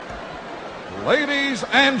Ladies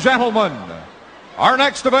and gentlemen, our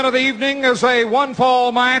next event of the evening is a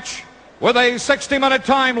one-fall match with a 60-minute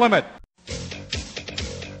time limit.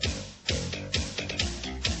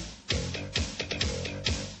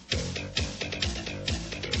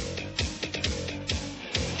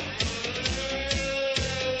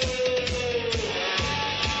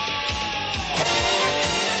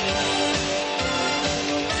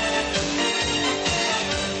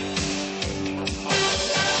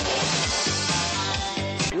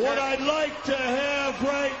 What I'd like to have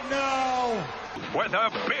right now, where the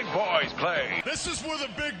big boys play. this is where the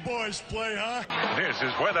big boys play, huh? This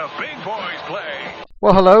is where the big boys play.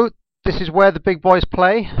 Well, hello. This is Where the Big Boys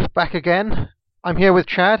Play. Back again. I'm here with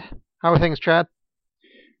Chad. How are things, Chad?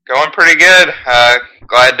 Going pretty good.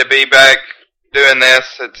 Glad to be back doing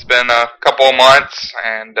this. It's been a couple of months,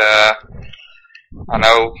 and I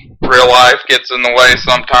know real life gets in the way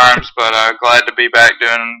sometimes, but glad to be back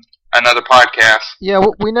doing another podcast. Yeah,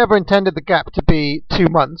 we never intended the gap to be 2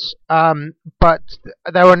 months, but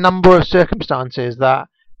there were a number of circumstances that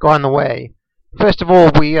got in the way. First of all,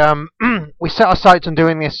 we set our sights on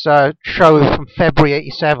doing this show from February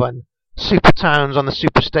 '87, Supertowns on the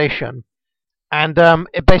Superstation, and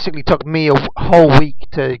it basically took me a whole week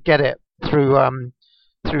to get it through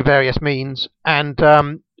various means. And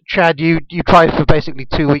Chad, you tried for basically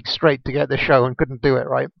 2 weeks straight to get the show and couldn't do it,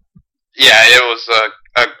 right? Yeah, it was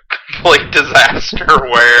a complete disaster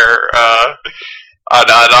where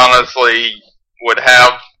I'd honestly would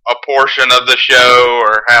have a portion of the show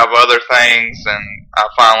or have other things, and I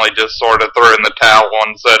finally just sort of threw in the towel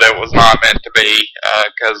and said it was not meant to be,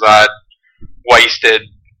 because I'd wasted,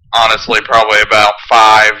 honestly, probably about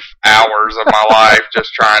 5 hours of my life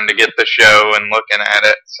just trying to get the show and looking at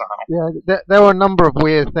it. So Yeah, there were a number of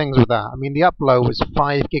weird things with that. I mean, the upload was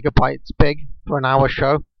 5 gigabytes big for an hour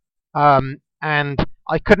show, and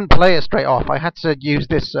I couldn't play it straight off. I had to use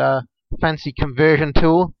this fancy conversion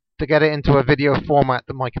tool to get it into a video format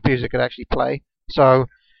that my computer could actually play. So,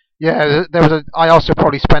 yeah, I also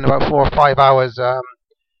probably spent about 4 or 5 hours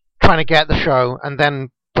trying to get the show, and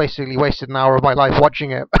then basically wasted an hour of my life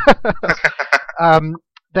watching it.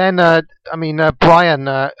 Brian,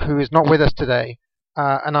 who is not with us today,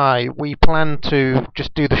 and we plan to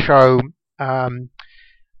just do the show,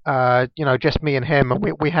 just me and him. And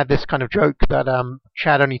we had this kind of joke that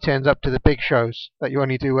Chad only turns up to the big shows, that you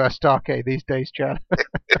only do Starcade these days, Chad.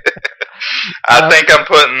 I think I'm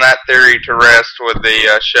putting that theory to rest with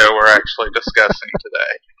the show we're actually discussing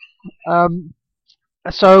today.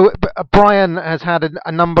 So Brian has had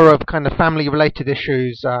a number of kind of family-related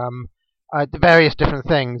issues, various different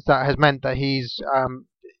things that has meant that he's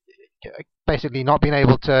basically not been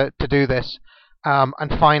able to do this.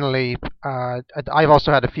 And finally, I've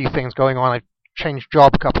also had a few things going on. I've changed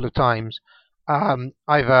job a couple of times. I'm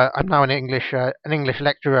now an English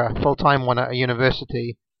lecturer, full-time one at a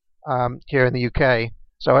university here in the UK.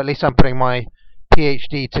 So at least I'm putting my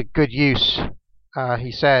PhD to good use,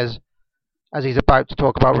 he says, as he's about to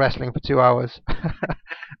talk about wrestling for 2 hours.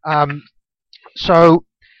 So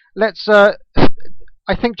let's. I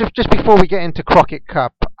think just before we get into Crockett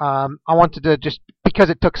Cup, I wanted to just,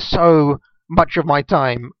 because it took so much of my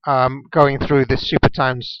time going through this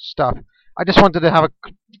Supertowns stuff, I just wanted to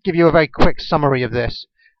give you a very quick summary of this.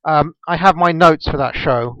 I have my notes for that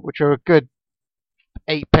show, which are a good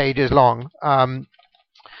 8 pages long. Hold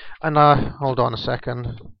on a second.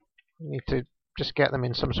 I need to just get them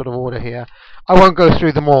in some sort of order here. I won't go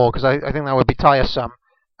through them all because I think that would be tiresome.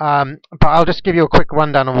 But I'll just give you a quick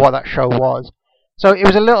rundown of what that show was. So it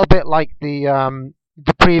was a little bit like the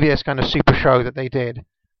previous kind of super show that they did,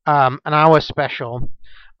 an hour special.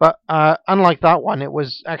 But unlike that one, it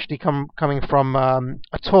was actually coming from a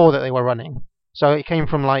tour that they were running. So it came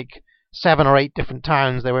from like 7 or 8 different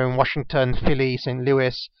towns. They were in Washington, Philly, St.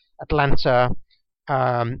 Louis, Atlanta,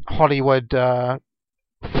 Hollywood,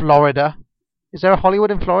 Florida. Is there a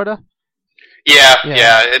Hollywood in Florida? Yeah.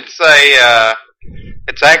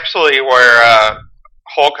 It's actually where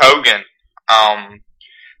Hulk Hogan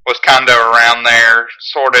was kind of around there,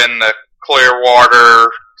 sort of in the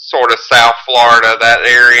Clearwater, sort of South Florida, that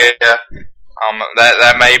area.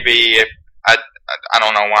 That may be, I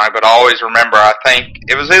don't know why, but I always remember, I think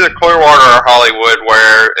it was either Clearwater or Hollywood,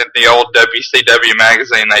 where in the old WCW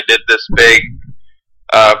magazine they did this big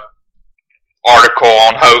article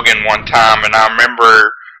on Hogan one time, and I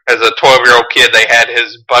remember as a 12-year-old kid they had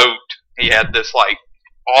his boat. He had this like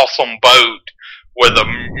awesome boat with a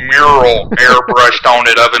mural airbrushed on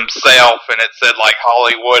it of himself, and it said like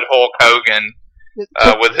Hollywood Hulk Hogan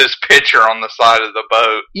with his picture on the side of the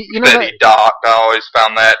boat that he docked. I always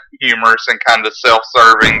found that humorous and kind of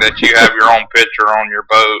self-serving that you have your own picture on your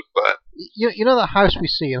boat. But You know that house we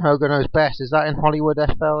see in Hogan Knows Best? Is that in Hollywood,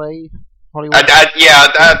 FLA? Hollywood?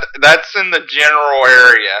 That's in the general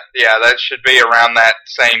area. Yeah, that should be around that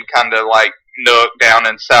same kind of like nook down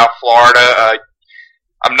in South Florida.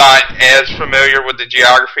 I'm not as familiar with the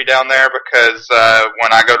geography down there because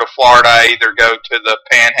when I go to Florida, I either go to the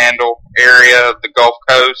Panhandle area of the Gulf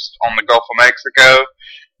Coast on the Gulf of Mexico,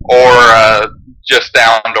 or just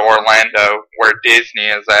down to Orlando where Disney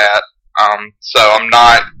is at. So I'm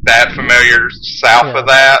not that familiar south of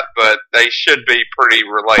that, but they should be pretty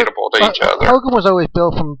relatable to each other. Hogan was always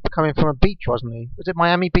built coming from a beach, wasn't he? Was it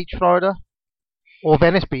Miami Beach, Florida? Or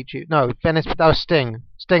Venice Beach? No, Venice. That was Sting.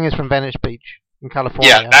 Sting is from Venice Beach in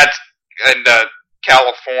California. Yeah, that's in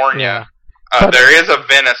California. Yeah. There is a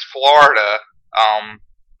Venice, Florida.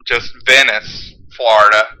 Just Venice,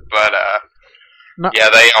 Florida. But yeah,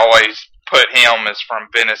 they always put him as from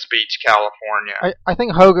Venice Beach, California. I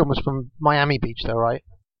think Hogan was from Miami Beach, though, right?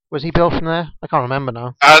 Was he built from there? I can't remember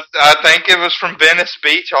now. I think it was from Venice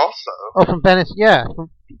Beach also. Oh, from Venice, yeah.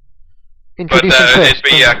 But it'd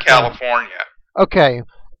be California. Okay.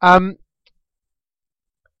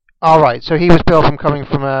 All right. So he was built from coming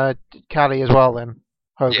from Cali as well, then.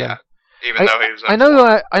 Hogan. Yeah. Even though he was. I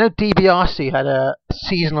know DiBiase had a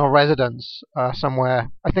seasonal residence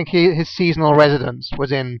somewhere. I think his seasonal residence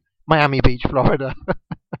was in Miami Beach, Florida.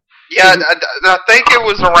 Yeah, I think it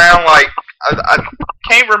was around like I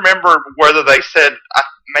can't remember whether they said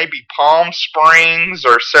maybe Palm Springs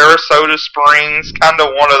or Sarasota Springs, kind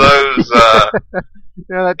of one of those.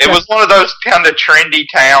 Yeah, it was one of those kind of trendy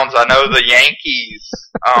towns. I know the Yankees,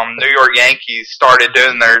 New York Yankees, started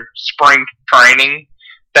doing their spring training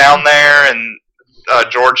down there, and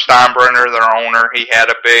George Steinbrenner, their owner, he had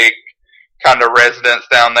a big kind of residence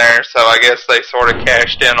down there, so I guess they sort of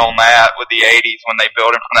cashed in on that with the 80s when they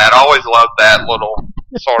built him from that. I always loved that little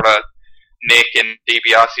sort of Nick and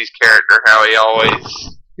DiBiase's character, how he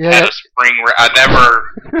always had a spring. I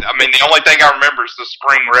mean, the only thing I remember is the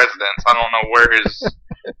spring residence. I don't know where his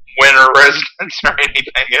winter residence or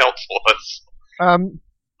anything else was.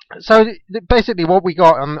 So basically, what we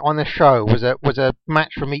got on this show was a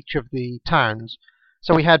match from each of the towns.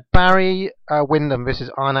 So we had Barry Windham versus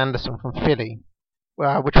Arn Anderson from Philly,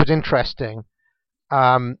 which was interesting.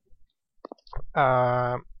 What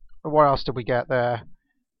else did we get there?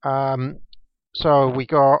 So we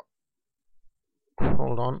got.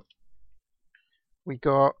 Hold on. We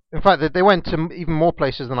got. In fact, they went to even more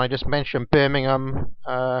places than I just mentioned: Birmingham,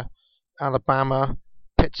 Alabama,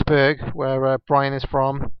 Pittsburgh, where Brian is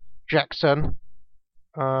from, Jackson,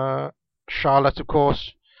 Charlotte, of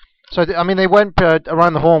course. So I mean, they went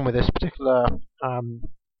around the horn with this particular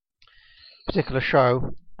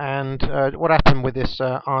show. And what happened with this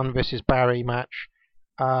Arn versus Barry match?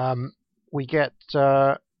 We get,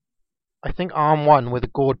 I think Arn won with a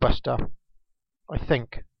gourd buster. I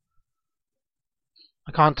think.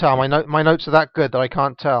 I can't tell. My notes are that good that I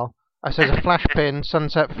can't tell. I said a flash pin,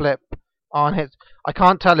 sunset flip. Arn hit. I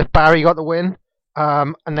can't tell if Barry got the win,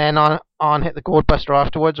 and then Arn hit the gourd buster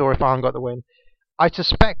afterwards, or if Arn got the win. I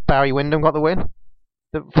suspect Barry Windham got the win.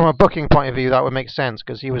 From a booking point of view, that would make sense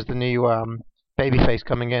because he was the new babyface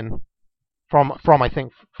coming in from I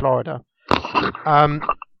think Florida.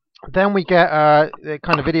 Then we get a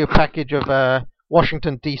kind of video package of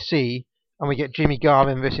Washington D.C. and we get Jimmy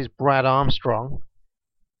Garvin versus Brad Armstrong.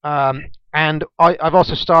 And I've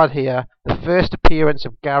also starred here the first appearance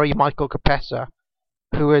of Gary Michael Capetta,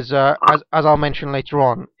 who is, as I'll mention later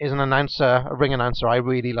on, is an announcer, a ring announcer I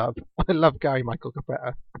really love. I love Gary Michael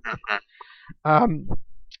Capetta.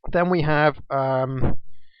 Then we have, what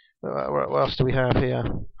else do we have here?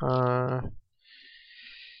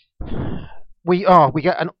 We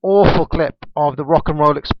get an awful clip of the Rock and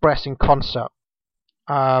Roll Express in concert.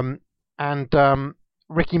 And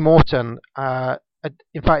Ricky Morton,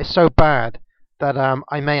 in fact, it's so bad that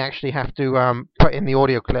I may actually have to put in the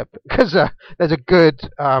audio clip because there's a good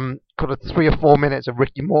kind of 3 or 4 minutes of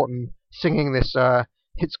Ricky Morton singing this.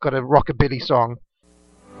 It's got a rockabilly song.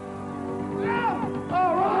 Yeah!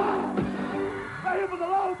 All right! Right here for the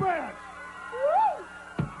long branch. Woo!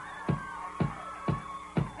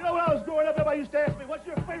 You know, when I was growing up, everybody used to ask me, what's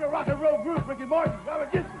your favorite rock and roll group? Ricky Morton,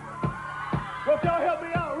 Robert Gibson. Well, if y'all help me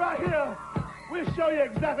out right here, we'll show you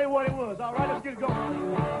exactly what it was. All right, let's get it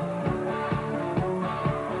going.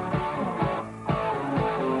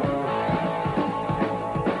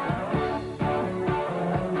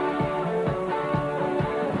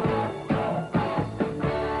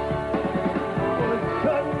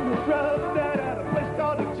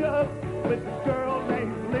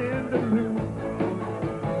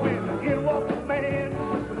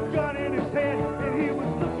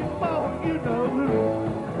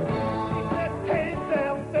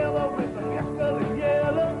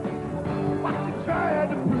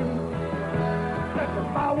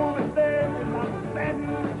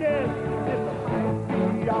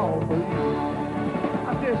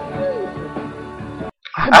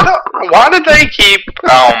 I don't. Why did they keep?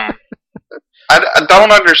 I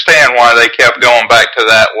don't understand why they kept going back to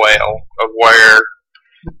that well of where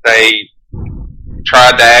they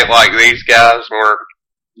tried to act like these guys were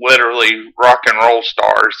literally rock and roll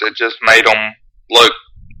stars. It just made them look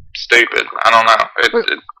stupid. I don't know.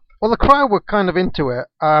 Well, the crowd were kind of into it.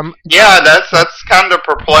 Yeah, that's kind of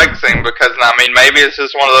perplexing because I mean maybe it's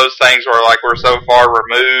just one of those things where like we're so far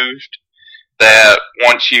removed that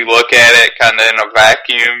once you look at it kind of in a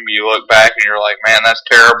vacuum, you look back and you're like, man, that's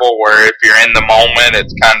terrible. Where if you're in the moment,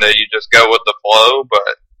 it's kind of you just go with the flow.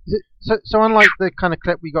 But so unlike the kind of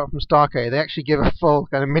clip we got from Starcade, they actually give a full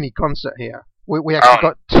kind of mini concert here. We actually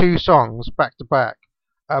got 2 songs back to back.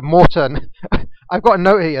 Morton, I've got a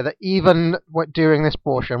note here that even during this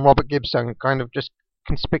portion, Robert Gibson kind of just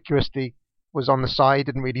conspicuously was on the side,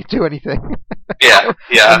 didn't really do anything. Yeah.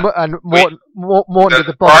 and Morton did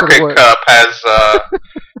the bulk of the work. Crockett Cup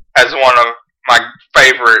has one of my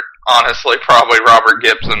favorite, honestly, probably Robert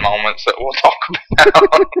Gibson moments that we'll talk about.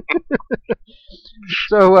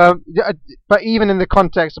 So, but even in the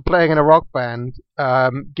context of playing in a rock band,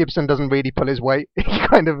 Gibson doesn't really pull his weight. He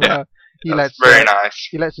kind of he lets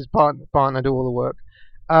his partner do all the work.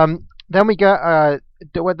 Then we get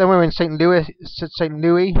then we're in St. Louis.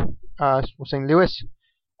 I've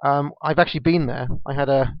actually been there. I had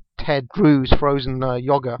a Ted Drew's frozen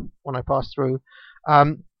yogurt when I passed through.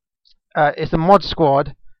 It's the Mod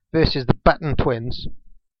Squad versus the Batten Twins,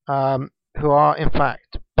 who are in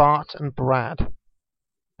fact Bart and Brad.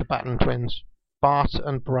 The Batten Twins, Bart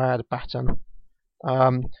and Brad Batten.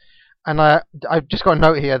 And I've just got a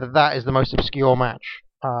note here that is the most obscure match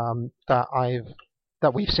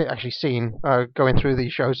that we've actually seen going through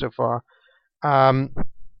these shows so far. And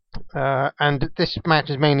this match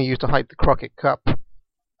is mainly used to hype the Crockett Cup.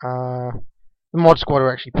 The Mod Squad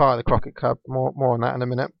are actually part of the Crockett Cup. More on that in a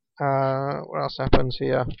minute. What else happens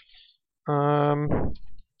here?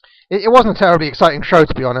 It wasn't a terribly exciting show,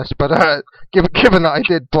 to be honest, but given that I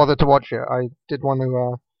did bother to watch it, I did want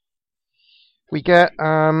to... We get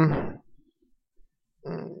a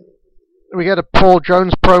Paul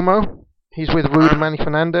Jones promo. He's with Rude and Manny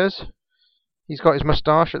Fernandez. He's got his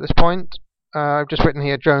moustache at this point. I've just written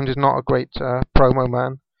here, Jones is not a great promo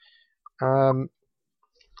man.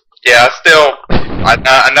 Yeah,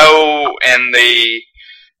 I know in the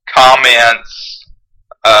comments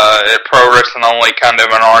at Pro Wrestling Only, kind of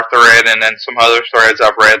in our thread, and then some other threads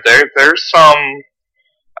I've read, there's some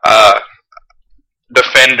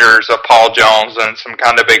defenders of Paul Jones and some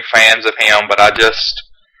kind of big fans of him, but I just,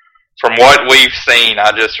 from what we've seen,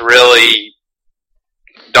 I just really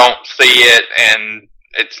don't see it, and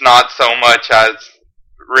it's not so much as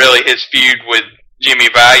really his feud with Jimmy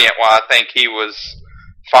Valiant. While I think he was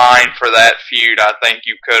fine for that feud, I think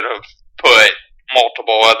you could have put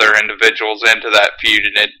multiple other individuals into that feud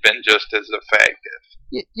and it'd been just as effective.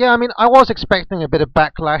 Yeah, I mean, I was expecting a bit of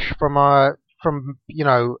backlash from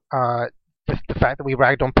the fact that we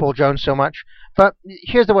ragged on Paul Jones so much, but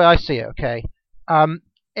here's the way I see it. Okay, I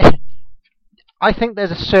think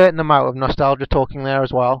there's a certain amount of nostalgia talking there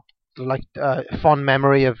as well, like fond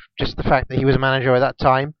memory of just the fact that he was a manager at that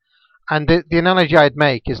time. And the analogy I'd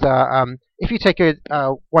make is that if you take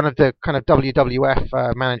one of the kind of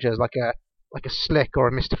WWF managers, like a Slick or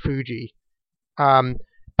a Mr. Fuji,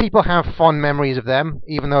 people have fond memories of them,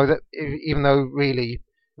 even though really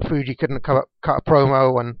Fuji couldn't cut a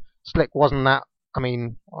promo and Slick wasn't that. I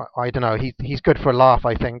mean, I don't know. He's good for a laugh,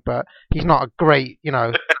 I think, but he's not a great,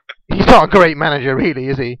 he's not a great manager, really,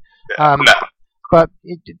 is he? No. But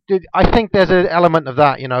I think there's an element of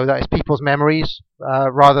that, that is people's memories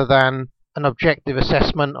rather than an objective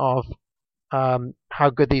assessment of how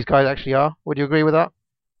good these guys actually are. Would you agree with that?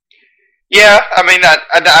 Yeah, I mean,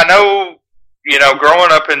 I know,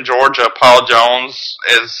 growing up in Georgia, Paul Jones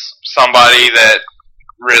is somebody that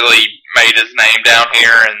really made his name down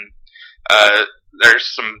here, and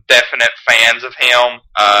there's some definite fans of him.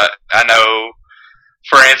 I know,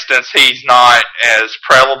 for instance, he's not as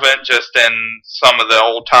prevalent just in some of the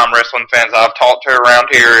old-time wrestling fans I've talked to around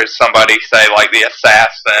here as somebody, say, like the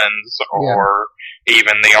Assassins or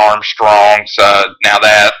even the Armstrongs. Now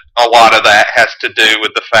that a lot of that has to do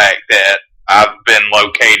with the fact that I've been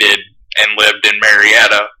located and lived in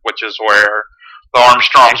Marietta, which is where the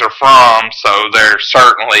Armstrongs are from, so there's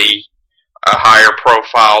certainly a higher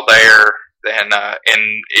profile there than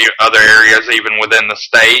in other areas, even within the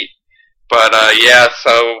state. But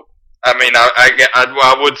so I mean,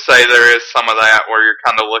 I would say there is some of that where you're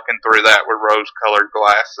kind of looking through that with rose-colored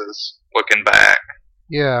glasses, looking back.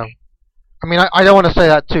 Yeah. I mean, I don't want to say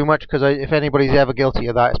that too much because if anybody's ever guilty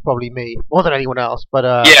of that, it's probably me more than anyone else. But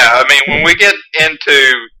yeah, I mean, when we get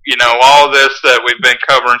into all this that we've been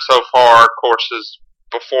covering so far, of course, is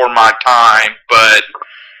before my time. But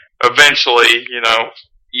eventually,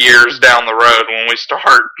 years down the road, when we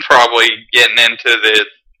start probably getting into the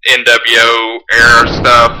NWO era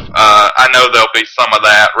stuff, I know there'll be some of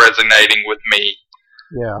that resonating with me.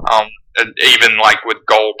 Yeah. Even like with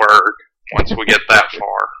Goldberg, once we get that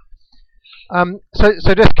far.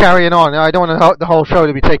 So just carrying on. I don't want the whole show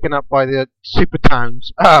to be taken up by the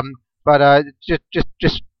Supertowns. But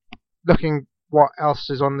just looking what else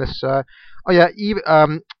is on this.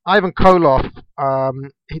 Ivan Koloff.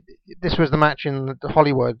 This was the match in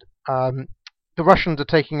Hollywood. The Russians are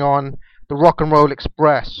taking on the Rock and Roll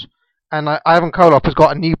Express, and Ivan Koloff has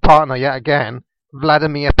got a new partner yet again,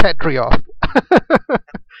 Vladimir Petriov.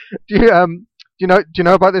 Do you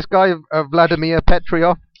know about this guy, Vladimir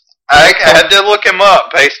Petriov? I had to look him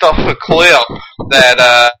up based off a clip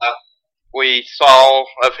that we saw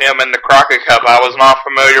of him in the Crockett Cup. I was not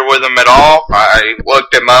familiar with him at all. I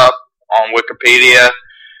looked him up on Wikipedia.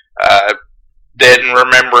 Didn't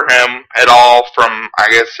remember him at all from, I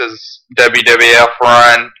guess, his WWF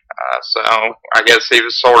run. So I guess he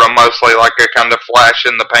was sort of mostly like a kind of flash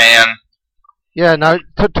in the pan. Yeah, now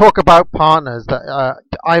to talk about partners, that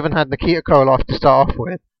Ivan had Nikita Koloff to start off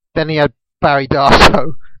with. Then he had Barry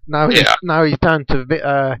Darsow. Now he's down to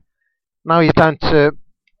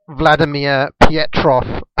Vladimir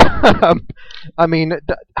Pietrov. I mean,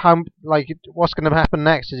 what's going to happen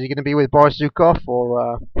next? Is he going to be with Boris Zukov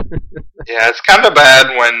or? Yeah, it's kind of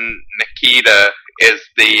bad when Nikita is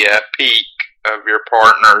the peak of your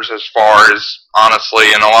partners, as far as,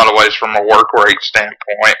 honestly, in a lot of ways, from a work rate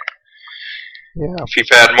standpoint. Yeah. If you've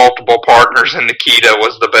had multiple partners, and Nikita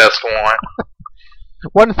was the best one.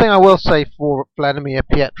 One thing I will say for Vladimir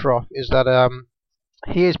Pietrov is that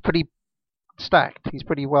he is pretty stacked. He's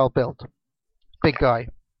pretty well built. Big guy.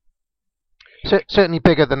 Certainly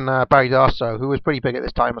bigger than Barry Darsow, who was pretty big at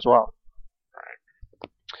this time as well.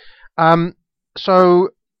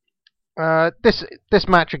 This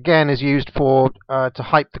match again is used for to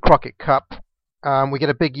hype the Crockett Cup. We get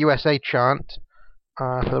a big USA chant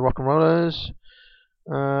for the Rock and Rollers.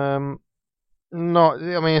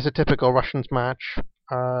 It's a typical Russians match.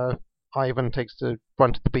 Ivan takes the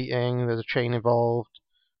brunt of the beating. There's a chain involved.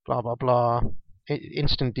 Blah blah blah.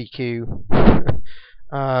 Instant DQ.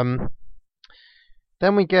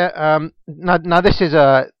 Then we get now this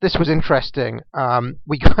was interesting.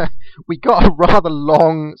 We got a rather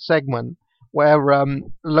long segment where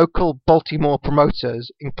local Baltimore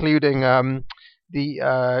promoters, including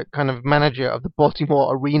the kind of manager of the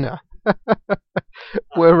Baltimore Arena,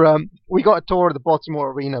 we got a tour of the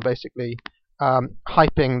Baltimore Arena, basically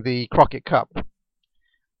hyping the Crockett Cup,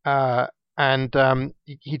 and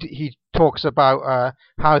he talks about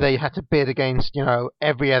how they had to bid against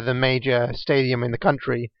every other major stadium in the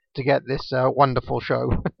country to get this wonderful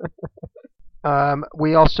show.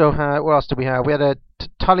 We also had, what else did we have? We had a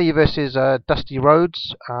Tully versus Dusty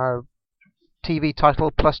Rhodes TV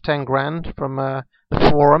title plus 10 grand from the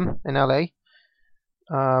Forum in LA.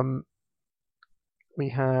 We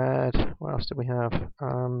had, what else did we have?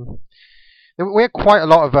 We had quite a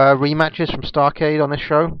lot of rematches from Starrcade on this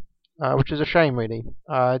show, which is a shame, really.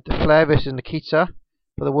 Flair versus Nikita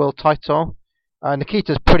for the world title.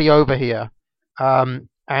 Nikita's pretty over here,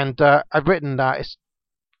 and I've written that it's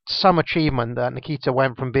some achievement that Nikita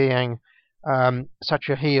went from being such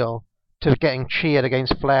a heel to getting cheered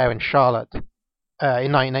against Flair in Charlotte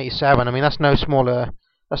in 1987. I mean, that's no small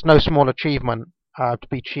achievement to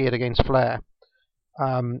be cheered against Flair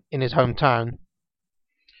in his hometown.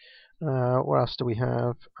 What else do we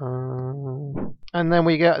have? And then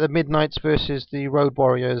we get the Midnights versus the Road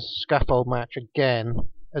Warriors scaffold match again,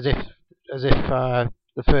 as if the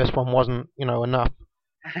first one wasn't enough.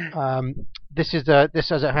 This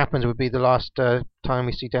as it happens would be the last time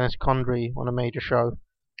we see Dennis Condrey on a major show.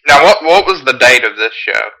 Now, what was the date of this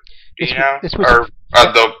show? Do you know? Or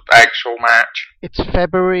the actual match? It's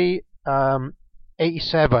February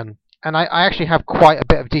 87, and I actually have quite a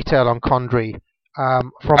bit of detail on Condrey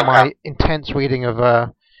from my intense reading of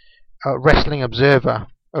Wrestling Observer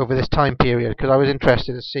over this time period, because I was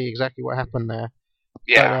interested to see exactly what happened there.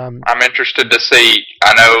 Yeah, but, I'm interested to see.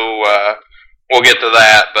 I know we'll get to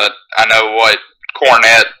that, but I know what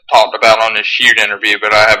Cornette talked about on his shoot interview,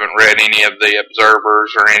 but I haven't read any of the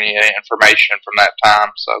Observers or any information from that time,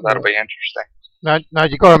 so that'll be interesting. Now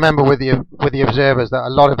you've got to remember with the Observers that a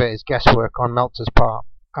lot of it is guesswork on Meltzer's part.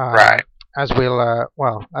 Right. As is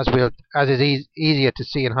easier to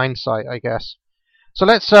see in hindsight, I guess. So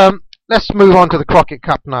let's let's move on to the Crockett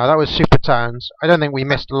Cup now. That was Supertowns. I don't think we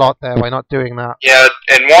missed a lot there by not doing that. Yeah,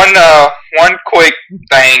 and one quick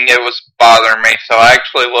thing it was bothering me, so I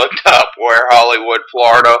actually looked up where Hollywood,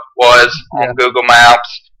 Florida was on Google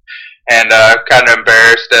Maps, and kind of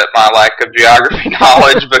embarrassed at my lack of geography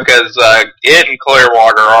knowledge because it and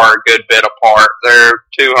Clearwater are a good bit apart. They're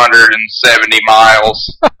 270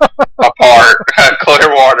 miles apart.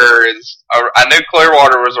 Clearwater is, I knew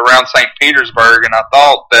Clearwater was around St. Petersburg, and I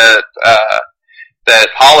thought that that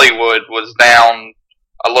Hollywood was down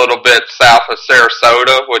a little bit south of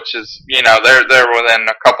Sarasota, which is, they're within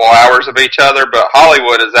a couple hours of each other, but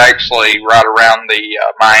Hollywood is actually right around the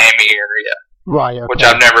Miami area. Right, okay. Which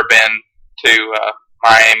I've never been to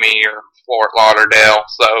Miami or Fort Lauderdale,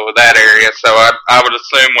 so that area. So I would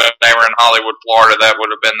assume when they were in Hollywood, Florida, that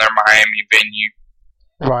would have been their Miami venue.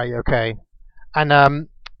 Right, okay. And, I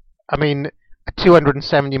mean, a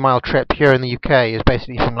 270-mile trip here in the UK is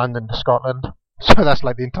basically from London to Scotland. So that's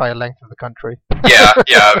like the entire length of the country. Yeah.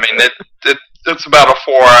 I mean, it's about a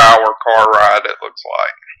 4-hour car ride, it looks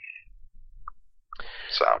like.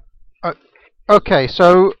 So. Okay,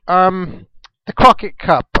 so, the Crockett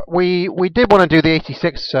Cup, we did want to do the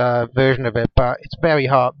 86 version of it, but it's very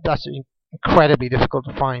hard. That's incredibly difficult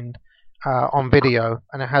to find on video,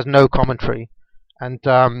 and it has no commentary. And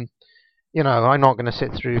I'm not going to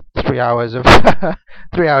sit through 3 hours of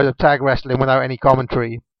 3 hours of tag wrestling without any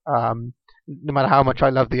commentary, no matter how much I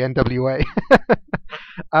love the NWA.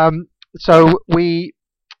 So we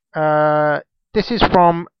this is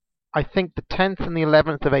from, I think, the 10th and the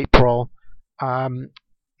 11th of April.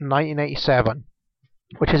 1987,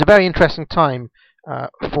 which is a very interesting time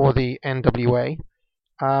for the NWA.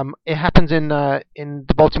 It happens in the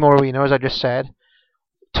Baltimore Arena, as I just said.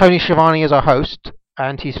 Tony Schiavone is our host,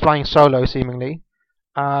 and he's flying solo, seemingly.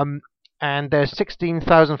 And there's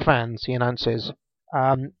 16,000 fans, he announces,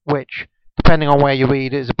 which, depending on where you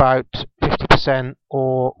read, is about 50%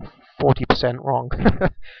 or 40% wrong.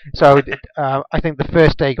 So I think the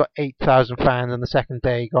first day got 8,000 fans, and the second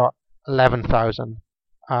day got 11,000.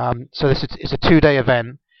 So it's a 2-day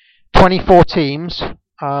event. 24 teams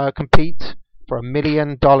compete for $1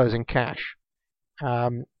 million in cash.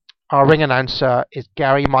 Our ring announcer is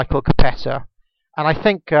Gary Michael Capetta, and I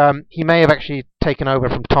think he may have actually taken over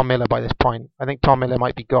from Tom Miller by this point. I think Tom Miller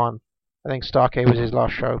might be gone. I think Starcade was his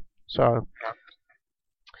last show. So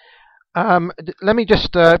let me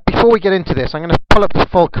just before we get into this, I'm going to pull up the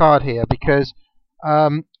full card here because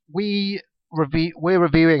we're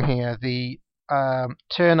reviewing here the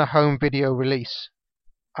Turner home video release,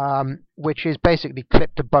 which is basically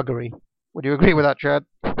clipped to buggery. Would you agree with that, Chad?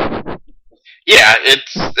 Yeah,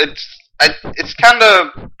 it's kind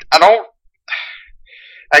of,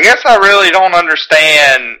 I guess I really don't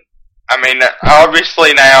understand. I mean,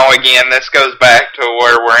 obviously now, again, this goes back to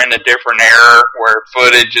where we're in a different era where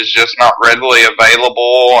footage is just not readily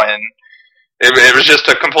available, and it was just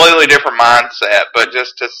a completely different mindset. But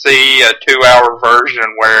just to see a 2-hour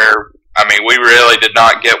version where, I mean, we really did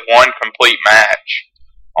not get one complete match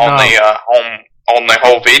on the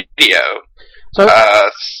whole video. So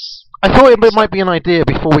I thought it might be an idea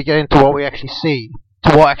before we get into what we actually see,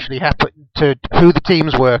 to what actually happened, to who the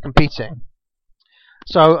teams were competing.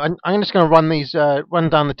 So I'm just going to run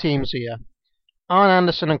down the teams here. Arn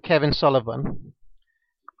Anderson and Kevin Sullivan,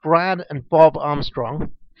 Brad and Bob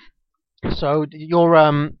Armstrong. So your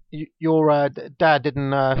dad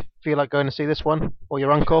didn't feel like going to see this one, or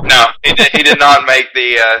your uncle? No, he did not make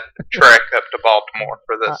the trek up to Baltimore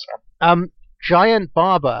for this one. Giant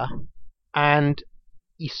Barber and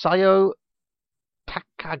Isayo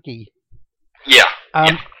Takagi. Yeah.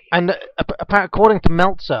 And according to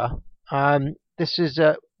Meltzer, this is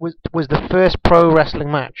was the first pro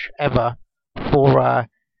wrestling match ever for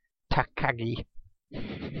Takagi.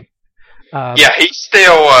 Yeah, he's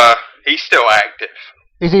still active.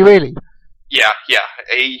 Is he really? Yeah.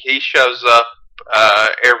 He shows up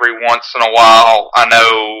every once in a while. I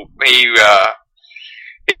know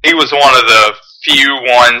he was one of the few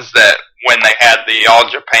ones that when they had the All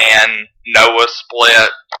Japan Noah split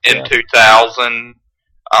in 2000,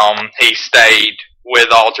 he stayed with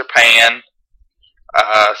All Japan.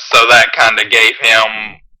 So that kind of gave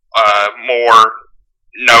him more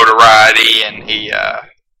notoriety, and he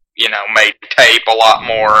made tape a lot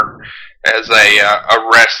more as a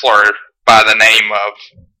wrestler by the name of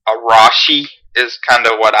Arashi is kind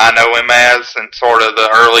of what I know him as in sort of the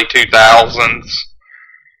early 2000s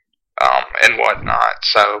and whatnot.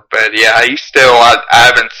 So, but yeah, he's still, I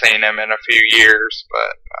haven't seen him in a few years,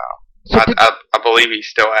 but I believe he's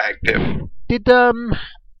still active. In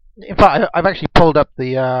fact, I've actually pulled up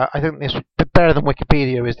the, I think this better than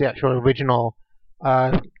Wikipedia is the actual original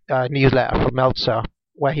newsletter from Meltzer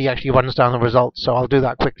where he actually runs down the results. So I'll do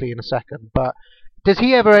that quickly in a second. But does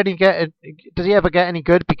he ever get any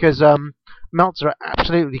good? Because Meltzer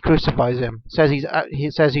absolutely crucifies him.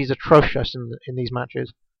 He says he's atrocious in these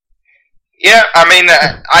matches. Yeah, I mean,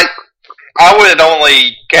 I would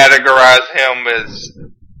only categorize him as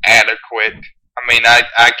adequate. I mean,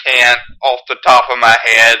 I can't off the top of my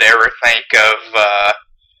head ever think of a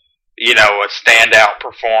standout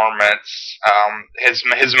performance. His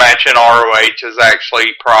match in ROH is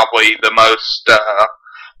actually probably the most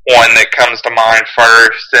one that comes to mind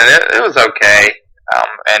first, and it was okay.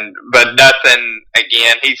 But nothing.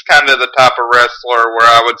 Again, he's kind of the type of wrestler where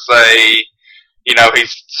I would say,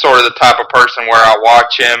 he's sort of the type of person where I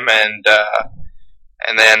watch him and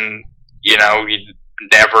then you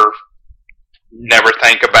never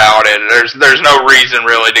think about it. There's no reason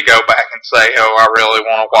really to go back and say, oh, I really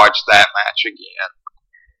want to watch that match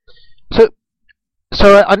again.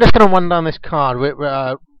 So I'm just going to run down this card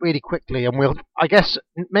really quickly, and I guess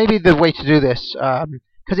maybe the way to do this,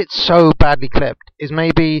 because it's so badly clipped, is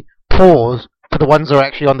maybe pause for the ones that are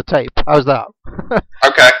actually on the tape. How's that?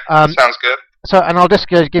 Okay, sounds good. So, and I'll just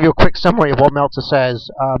give you a quick summary of what Meltzer says.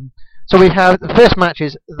 So we have the first match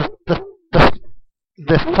is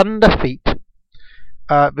the Thunder Feet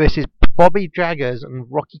versus Bobby Jaggers and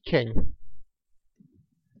Rocky King,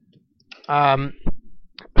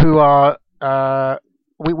 who are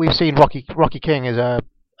we've seen Rocky King is a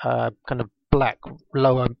kind of black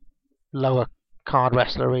lower card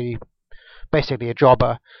wrestler, really, basically a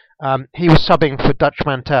jobber. He was subbing for Dutch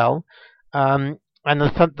Mantel, and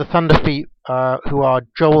the Thunder Feet, who are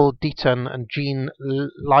Joel Deaton and Gene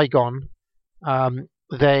Ligon,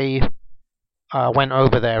 they went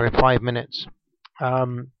over there in 5 minutes.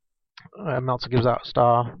 Meltzer gives out a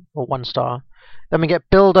star, or 1 star. Then we get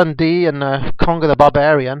Bill Dundee and Conga the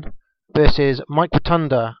Barbarian versus Mike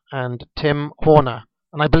Rotunda and Tim Horner.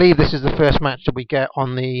 And I believe this is the first match that we get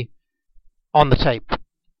on the tape.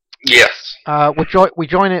 Yes. We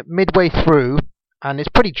join it midway through, and it's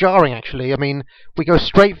pretty jarring, actually. I mean, we go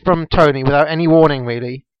straight from Tony, without any warning,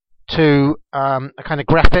 really, to a kind of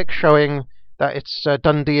graphic showing that it's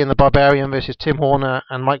Dundee and the Barbarian versus Tim Horner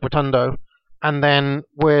and Mike Rotundo, and then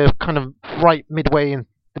we're kind of right midway in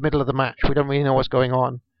the middle of the match. We don't really know what's going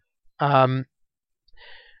on.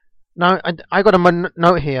 Now, I got a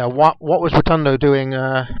note here. What was Rotundo doing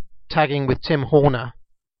tagging with Tim Horner,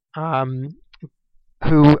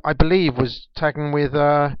 who I believe was tagging with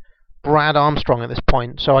Brad Armstrong at this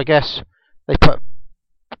point? So I guess they put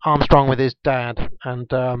Armstrong with his dad, and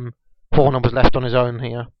Horner was left on his own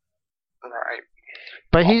here. Right.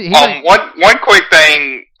 But one quick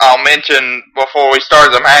thing I'll mention before we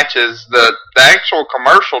start the match is the actual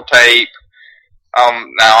commercial tape.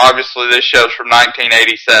 Now, obviously, this show's from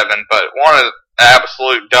 1987, but one of the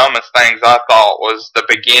absolute dumbest things I thought was the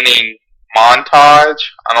beginning montage.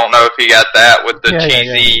 I don't know if you got that with the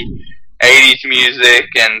cheesy 80s music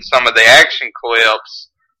and some of the action clips,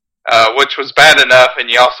 which was bad enough, and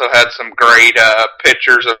you also had some great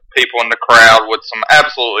pictures of people in the crowd with some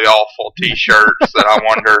absolutely awful T-shirts that I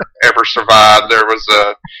wonder ever survived.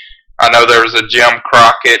 I know there was a Jim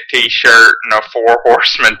Crockett T-shirt and a Four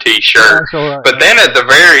Horsemen T-shirt, but then at the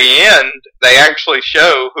very end, they actually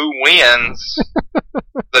show who wins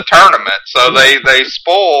the tournament. So they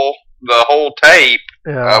spoil the whole tape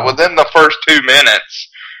within the first 2 minutes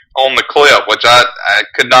on the clip, which I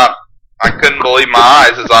couldn't believe my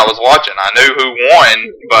eyes as I was watching. I knew who won,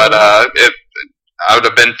 but I would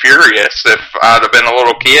have been furious if I'd have been a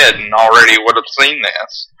little kid and already would have seen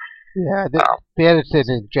this. Yeah, the editing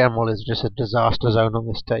in general is just a disaster zone on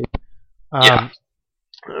this tape.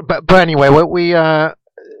 But anyway, we as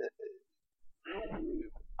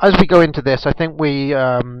we go into this, I think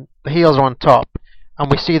the heels are on top, and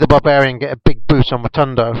we see the Barbarian get a big boot on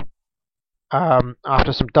Rotundo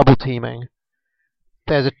after some double teaming.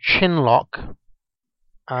 There's a chin lock,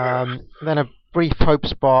 then a brief hope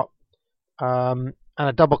spot, and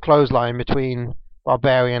a double clothesline between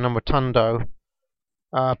Barbarian and Rotundo.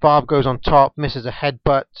 Barb goes on top, misses a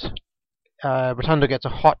headbutt. Rotundo gets a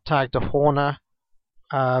hot tag to Horner.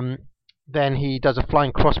 Then he does a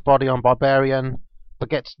flying crossbody on Barbarian, but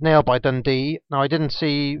gets nailed by Dundee. Now, I didn't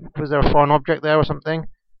see, was there a foreign object there or something?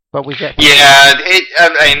 But we get... Yeah,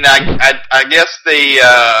 I guess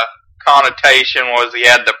the connotation was he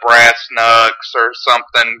had the brass knucks or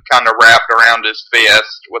something kind of wrapped around his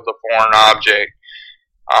fist with the foreign object.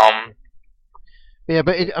 Yeah,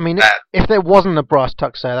 but if there wasn't a brass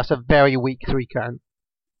tux there, that's a very weak 3 count.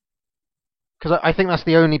 Because I think that's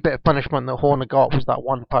the only bit of punishment that Horner got was that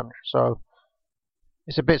 1 punch. So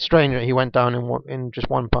it's a bit strange that he went down in just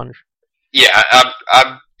 1 punch. Yeah,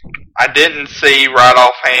 I didn't see right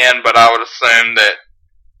offhand, but I would assume that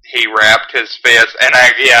he wrapped his fist. And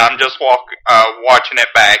I'm just watching it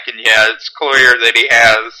back, and yeah, it's clear that he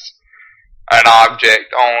has an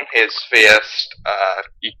object on his fist.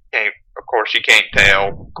 Of course, you can't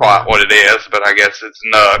tell quite what it is, but I guess it's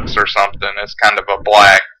Nux or something. It's kind of a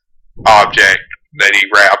black object that he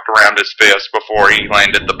wrapped around his fist before he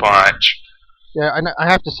landed the punch. Yeah, and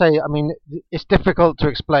I have to say, I mean, it's difficult to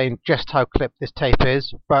explain just how clipped this tape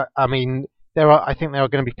is, but I mean, I think there are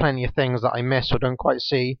going to be plenty of things that I miss or don't quite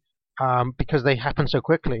see, because they happen so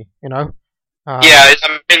quickly, you know. Yeah,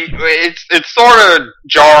 I mean, it's sort of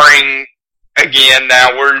jarring. Again,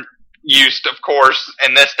 now we're used, of course,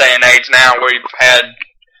 in this day and age. Now we've had,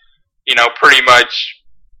 pretty much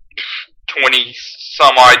 20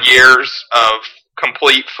 some odd years of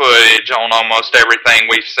complete footage on almost everything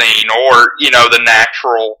we've seen, or the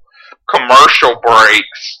natural commercial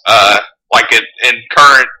breaks, like in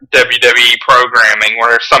current WWE programming,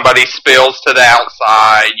 where somebody spills to the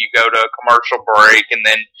outside, you go to a commercial break, and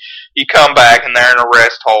then you come back and they're in a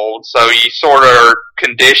rest hold. So you sort of are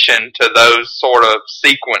conditioned to those sort of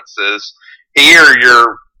sequences. Here,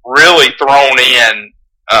 you're really thrown in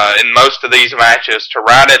most of these matches to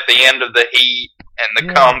right at the end of the heat and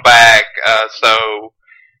the comeback. So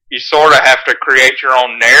you sort of have to create your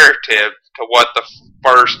own narrative to what the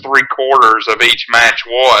first 3/4 of each match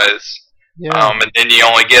was. Yeah. And then you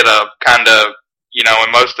only get a kind of,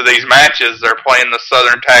 in most of these matches, they're playing the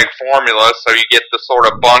Southern Tag formula, so you get the sort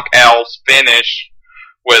of bunkhouse finish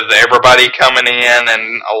with everybody coming in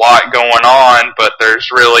and a lot going on, but there's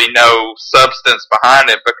really no substance behind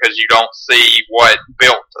it because you don't see what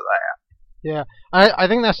built to that. Yeah, I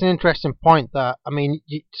think that's an interesting point. That, I mean,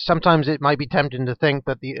 sometimes it might be tempting to think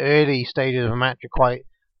that the early stages of a match are quite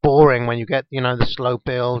boring when you get, the slow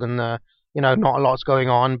build and the, not a lot's going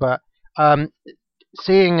on, but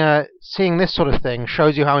seeing this sort of thing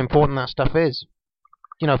shows you how important that stuff is,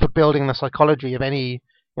 for building the psychology of any,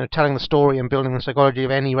 telling the story and building the psychology of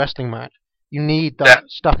any wrestling match. You need that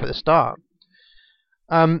stuff at the start.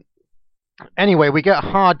 Anyway, we get a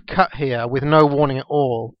hard cut here with no warning at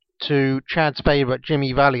all to Chad's favorite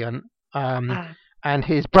Jimmy Valiant and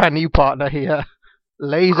his brand new partner here,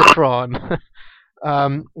 Laser Tron,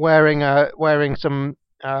 wearing some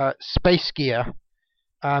space gear.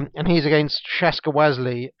 And he's against Shaska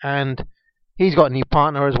Wesley, and he's got a new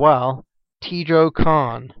partner as well, Tijo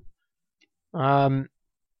Khan.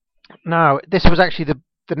 Now, this was actually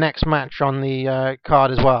the next match on the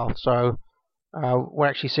card as well, so we're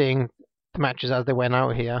actually seeing the matches as they went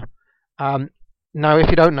out here. Now, if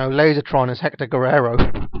you don't know, Laser Tron is Hector Guerrero.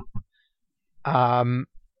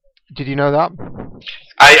 Did you know that?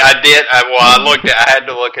 I did. I had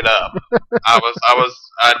to look it up.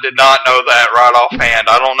 I did not know that right offhand.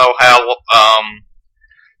 I don't know how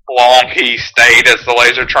long he stayed as the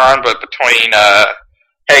Lasertron, but between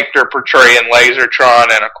Hector portraying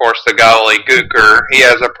Lasertron and, of course, the Golly Gooker, he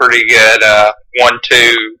has a pretty good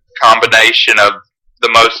 1-2 combination of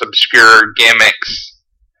the most obscure gimmicks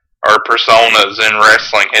or personas in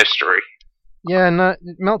wrestling history. Yeah, and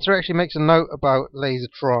Meltzer actually makes a note about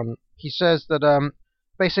Lasertron. He says that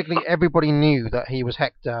basically everybody knew that he was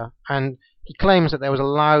Hector, and he claims that there was a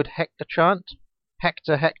loud Hector chant,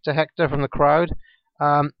 Hector, Hector, Hector, from the crowd,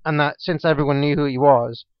 and that since everyone knew who he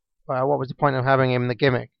was, what was the point of having him in the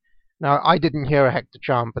gimmick? Now, I didn't hear a Hector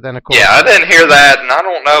chant, but then of course... Yeah, I didn't hear that, and I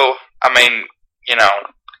don't know. I mean,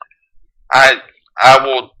 I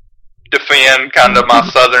will defend kind of my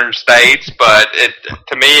southern states, but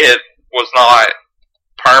to me it was not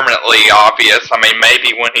permanently obvious. I mean,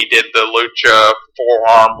 maybe when he did the lucha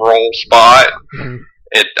forearm roll spot,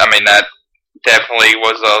 that definitely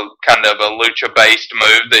was a kind of a lucha-based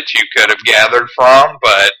move that you could have gathered from,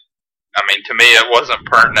 but I mean, to me it wasn't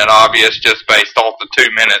pertinent obvious just based off the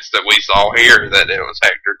 2 minutes that we saw here that it was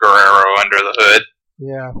Hector Guerrero under the hood.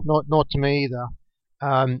 Yeah, not to me either.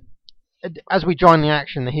 As we join the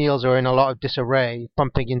action, the heels are in a lot of disarray,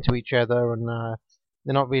 bumping into each other, and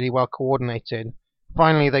they're not really well coordinated.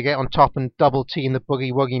 Finally, they get on top and double team the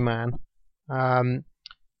Boogie Woogie Man.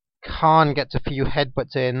 Khan gets a few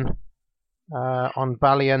headbutts in on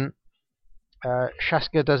Valiant.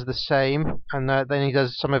 Shaska does the same, and then he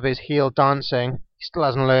does some of his heel dancing. He still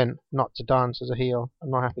hasn't learned not to dance as a heel.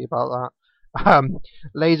 I'm not happy about that.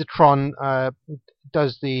 Lasertron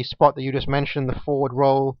does the spot that you just mentioned, the forward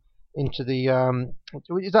roll into the...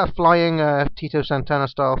 is that a flying Tito Santana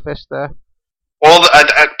style fist there? Well,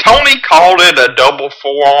 Tony called it a double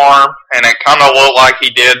forearm, and it kind of looked like he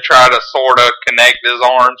did try to sort of connect his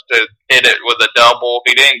arms to hit it with a double.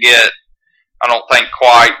 He didn't get, I don't think,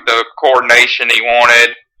 quite the coordination he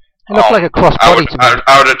wanted. It looked like a crossbody to me.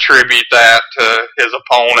 I would attribute that to his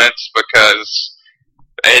opponents because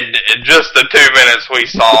in just the 2 minutes we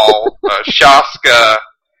saw, Shaska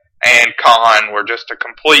and Khan were just a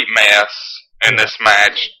complete mess in this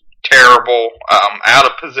match. Terrible, out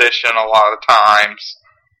of position a lot of times.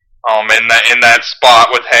 In that spot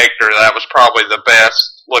with Hector, that was probably the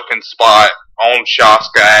best looking spot on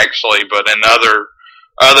Shaska actually, but in other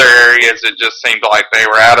areas it just seemed like they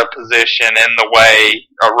were out of position, in the way.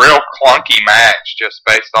 A real clunky match just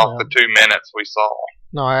based off the 2 minutes we saw.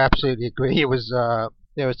 No, I absolutely agree. It was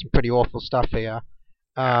there was some pretty awful stuff here.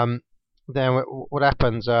 Then what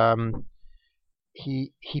happens?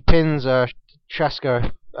 He pins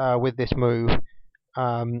Shaska with this move,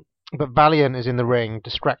 but Valiant is in the ring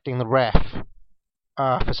distracting the ref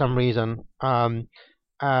for some reason.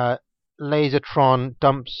 Laser Tron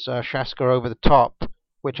dumps Shaska over the top,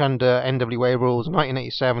 which under NWA rules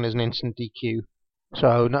 1987 is an instant DQ.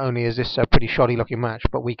 So not only is this a pretty shoddy looking match,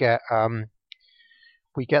 but we get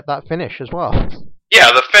that finish as well.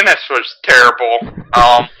 Yeah, the finish was terrible.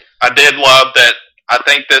 I did love that. I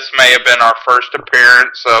think this may have been our first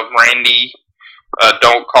appearance of Randy,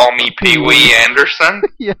 Don't Call Me Pee Wee Anderson.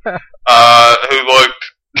 Yeah. Who looked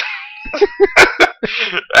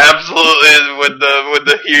absolutely with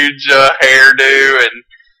the huge hairdo, and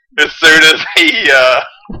as soon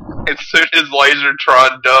as Laser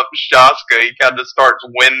Tron dumps Shaska, he kind of starts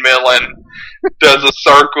windmilling, does a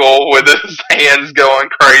circle with his hands going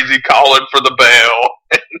crazy, calling for the bell.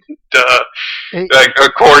 And,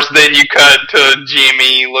 of course, then you cut to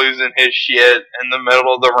Jimmy losing his shit in the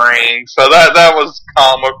middle of the ring. So that was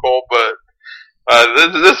comical, but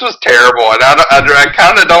this was terrible. And I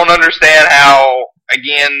kind of don't understand how,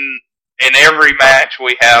 again, in every match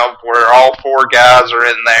we have where all four guys are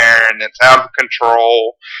in there and it's out of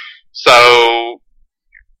control. So,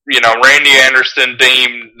 Randy Anderson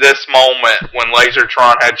deemed this moment when Laser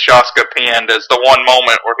Tron had Shaska pinned as the one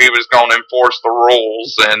moment where he was going to enforce the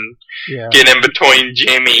rules and get in between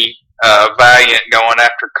Jimmy Valiant going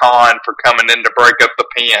after Khan for coming in to break up the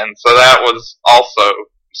pin. So that was also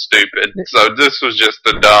stupid. So this was just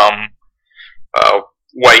a dumb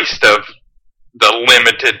waste of the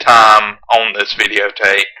limited time on this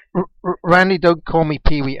videotape. Randy, Don't Call Me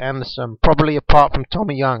Pee Wee Anderson, probably apart from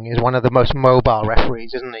Tommy Young, is one of the most mobile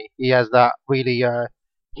referees, isn't he? He has that really...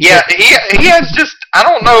 he has just... I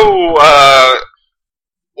don't know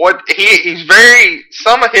what... He's very...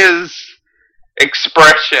 Some of his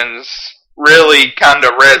expressions really kind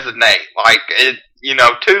of resonate. Like,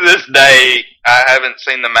 to this day, I haven't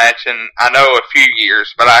seen the match in, I know, a few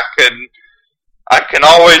years, but I can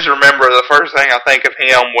always remember the first thing I think of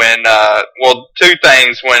him when, two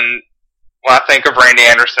things when I think of Randy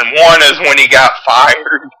Anderson. One is when he got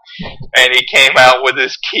fired and he came out with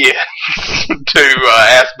his kids to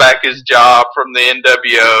ask back his job from the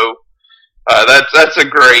NWO. That's a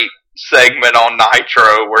great segment on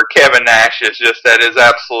Nitro where Kevin Nash is just at his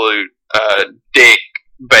absolute dick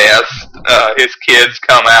best. His kids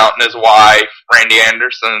come out and his wife, Randy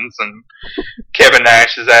Anderson's, and Kevin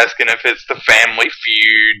Nash is asking if it's the Family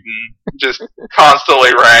Feud and just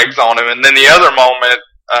constantly rags on him. And then the other moment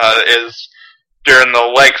is during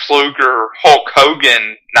the Lex Luger Hulk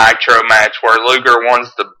Hogan Nitro match where Luger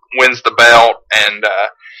wins the belt and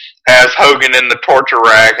has Hogan in the torture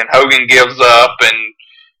rack, and Hogan gives up, and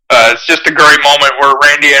it's just a great moment where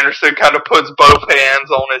Randy Anderson kind of puts both hands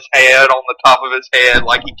on his head, on the top of his head,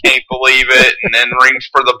 like he can't believe it, and then rings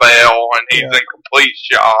for the bell, and he's in complete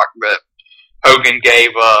shock that Hogan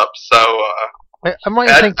gave up. So, am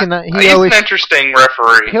I thinking that he's an interesting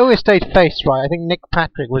referee. He always stayed face, right? I think Nick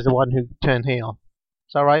Patrick was the one who turned heel.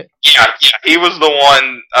 Is that right? Yeah, he was the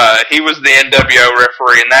one, he was the NWO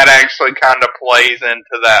referee, and that actually kind of plays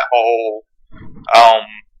into that whole,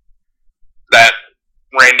 that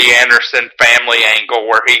Randy Anderson family angle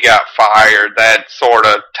where he got fired. That sort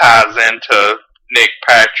of ties into Nick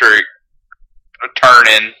Patrick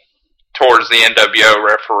turning towards the NWO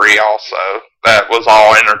referee also. That was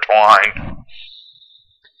all intertwined.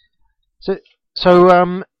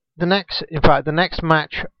 So the next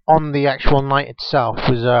match on the actual night itself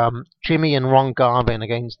was Jimmy and Ron Garvin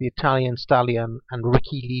against the Italian Stallion and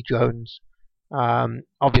Ricky Lee Jones.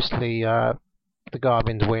 Obviously, the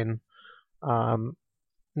Garvins win.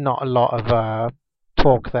 Not a lot of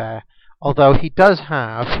talk there, although he does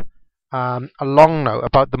have a long note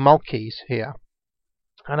about the Mulkeys here,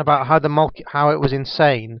 and about how it was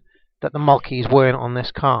insane that the Mulkeys weren't on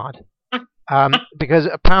this card, because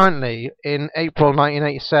apparently in April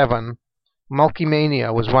 1987,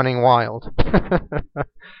 Mulkeymania was running wild.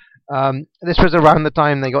 This was around the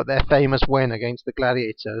time they got their famous win against the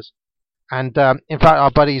Gladiators, And in fact, our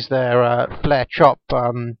buddies there, Flair Chop,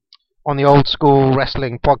 on the Old School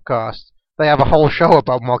Wrestling podcast, they have a whole show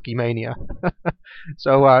about Mulkeymania.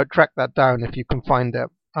 So track that down if you can find it.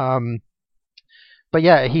 But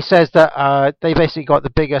yeah, he says that they basically got the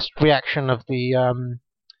biggest reaction of the...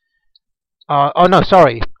 oh no,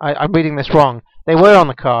 sorry, I'm reading this wrong. They were on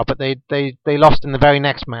the card, but they lost in the very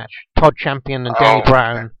next match. Todd Champion and Danny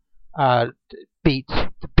Brown beat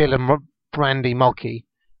Bill and Randy Mulkey.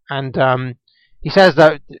 And he says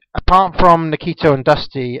that apart from Nikito and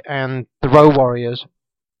Dusty and the Road Warriors,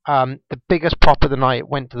 the biggest pop of the night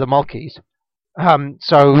went to the Mulkeys.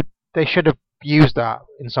 So they should have used that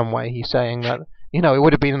in some way. He's saying that, it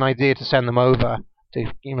would have been an idea to send them over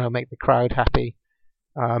to, make the crowd happy.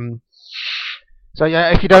 So yeah,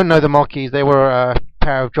 if you don't know the Mulkeys, they were a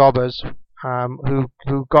pair of jobbers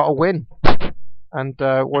who got a win and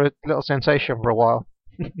were a little sensation for a while.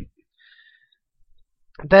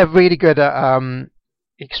 They're really good at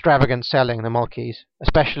extravagant selling, the Mulkeys,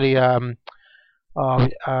 especially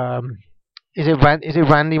is it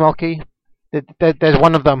Randy Mulkey? There's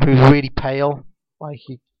one of them who's really pale, like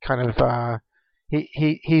he kind of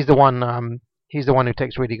he's the one who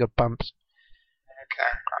takes really good bumps.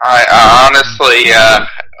 Okay. I honestly,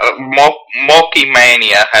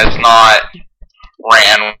 Mulkeymania has not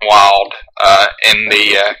ran wild in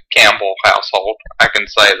the Campbell household. I can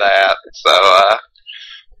say that. So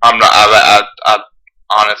I'm not. I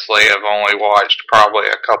honestly have only watched probably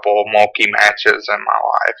a couple of Mulkey matches in my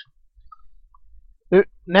life.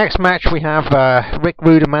 Next match we have Rick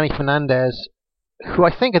Rude and Manny Fernandez, who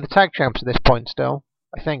I think are the tag champs at this point still.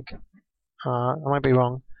 I think. I might be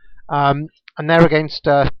wrong. And they're against,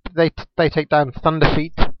 they take down Thunder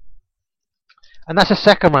Feet. And that's a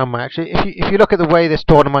second round match. If you look at the way this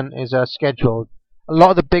tournament is scheduled, a lot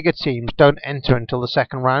of the bigger teams don't enter until the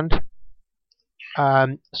second round.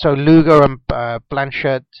 So Luger and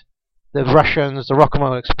Blanchard, the Russians, the Rock and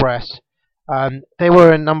Roll Express, they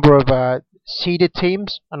were a number of seeded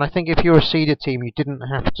teams. And I think if you were a seeded team, you didn't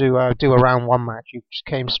have to do a round one match. You just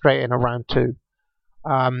came straight in a round two.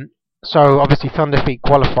 So obviously Thunder Feet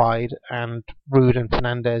qualified, and Rude and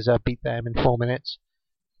Fernandez beat them in 4 minutes.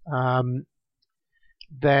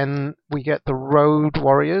 Then we get the Road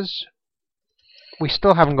Warriors. We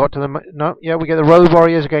still haven't got to them. No, yeah, we get the Road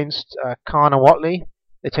Warriors against Khan and Watley.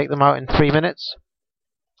 They take them out in 3 minutes.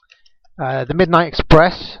 The Midnight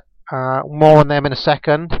Express. More on them in a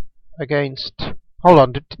second. Against. Hold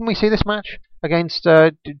on, didn't we see this match against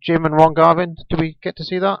Jim and Ron Garvin? Did we get to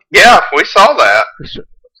see that? Yeah, we saw that.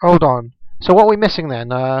 Hold on. So what are we missing then?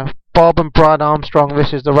 Bob and Brad Armstrong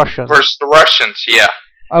versus the Russians. Versus the Russians, yeah.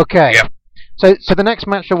 Okay. Yeah. So the next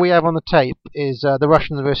match that we have on the tape is the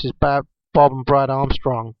Russians versus Bob and Brad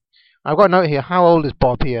Armstrong. I've got a note here. How old is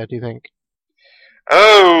Bob here, do you think?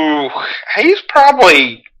 Oh, he's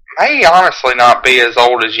probably, may honestly not be as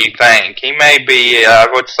old as you think. He may be, I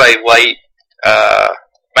would say late,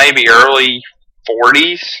 maybe early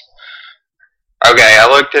 40s. Okay, I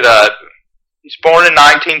looked it up. He's born in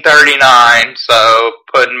 1939, so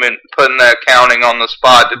putting the accounting on the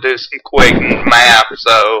spot to do some quick math.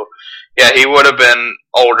 So, yeah, he would have been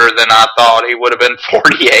older than I thought. He would have been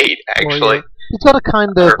 48, actually. Well, yeah. He's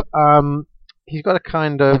got a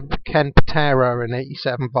kind of Ken Patera in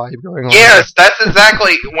 87 vibe going on. Yes, that's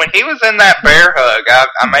exactly. When he was in that bear hug,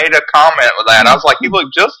 I made a comment with that. I was like, he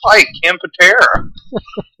looked just like Ken Patera,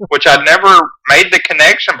 which I'd never made the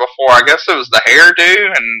connection before. I guess it was the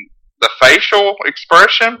hairdo and the facial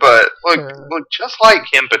expression, but look just like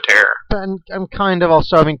Ken Patera. And kind of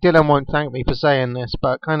also, I mean, Dylan won't thank me for saying this,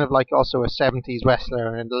 but kind of like also a 70s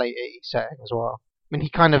wrestler in the late 80s setting as well. I mean, he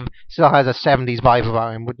kind of still has a 70s vibe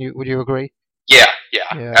about him. Would you agree? Yeah.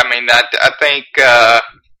 I mean, I think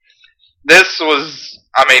this was.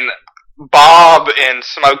 I mean, Bob in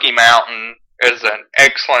Smokey Mountain is an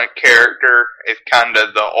excellent character. It's kind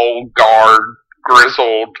of the old guard,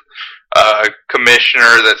 grizzled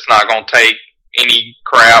commissioner that's not going to take any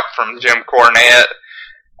crap from Jim Cornette.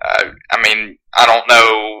 I mean, I don't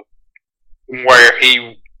know what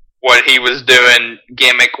he was doing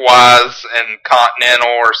gimmick-wise in Continental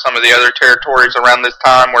or some of the other territories around this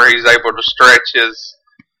time where he's able to stretch his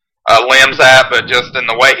limbs at, but just in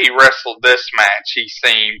the way he wrestled this match, he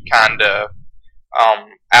seemed kind of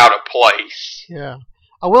out of place. Yeah.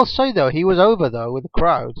 I will say, though, he was over, though, with the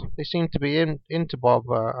crowd. They seemed to be into Bob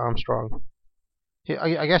Armstrong.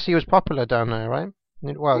 I guess he was popular down there, right?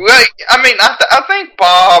 Well, I mean, I think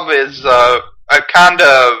Bob is a kind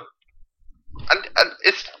of...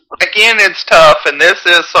 It's tough, and this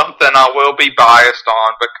is something I will be biased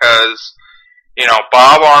on because,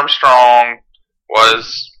 Bob Armstrong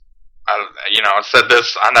was I said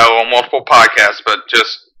this, I know, on multiple podcasts, but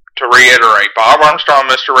just to reiterate, Bob Armstrong,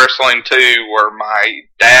 Mr. Wrestling 2 were my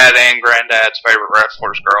dad and granddad's favorite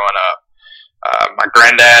wrestlers growing up. My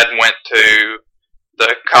granddad went to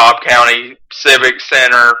the Cobb County Civic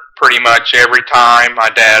Center pretty much every time. My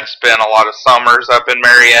dad spent a lot of summers up in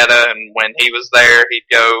Marietta, and when he was there, he'd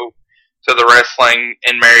go to the wrestling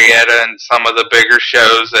in Marietta and some of the bigger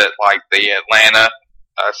shows at like the Atlanta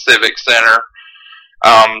Civic Center.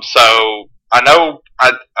 So I know,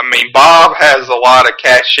 I mean, Bob has a lot of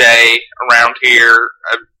cachet around here.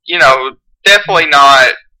 Definitely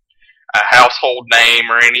not a household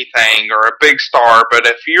name or anything, or a big star, but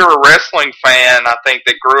if you're a wrestling fan, I think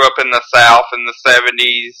that grew up in the South in the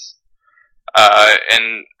 70s,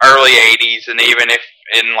 and early 80s, and even if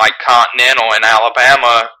in like Continental in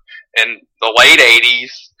Alabama in the late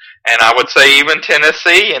 80s, and I would say even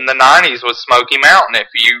Tennessee in the 90s with Smokey Mountain. If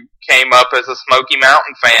you came up as a Smokey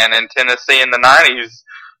Mountain fan in Tennessee in the 90s,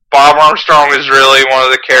 Bob Armstrong is really one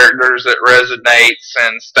of the characters that resonates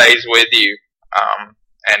and stays with you,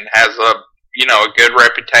 and has a good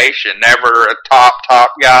reputation. Never a top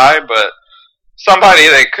guy, but somebody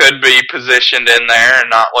that could be positioned in there and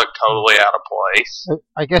not look totally out of place.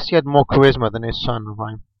 I guess he had more charisma than his son,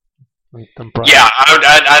 right? Yeah,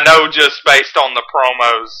 I know just based on the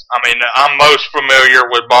promos. I mean, I'm most familiar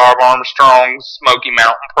with Bob Armstrong's Smoky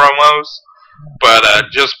Mountain promos,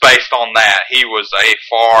 but just based on that, he was a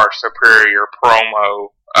far superior promo.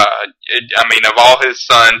 Of all his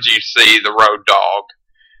sons, you see the Road Dogg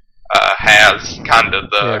has kind of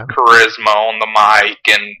the charisma on the mic,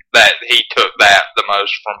 and that he took that the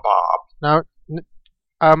most from Bob.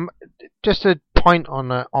 Now, just a point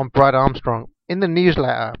on Brad Armstrong. In the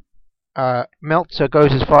newsletter, Meltzer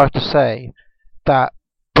goes as far as to say that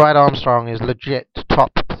Brad Armstrong is legit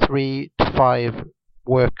top 3 to 5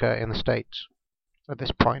 worker in the States at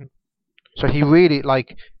this point. So he really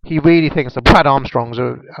thinks that Brad Armstrong's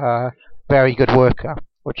a very good worker,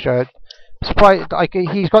 which surprised. Like,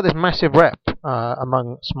 he's got this massive rep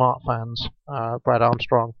among smart fans, Brad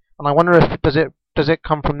Armstrong, and I wonder if does it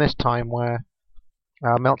come from this time where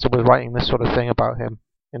Meltzer was writing this sort of thing about him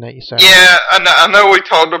in '87. Yeah, I know we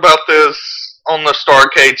talked about this on the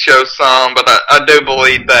Starrcade show some, but I do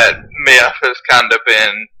believe that myth has kind of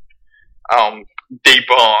been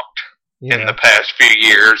debunked in the past few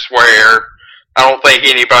years, where I don't think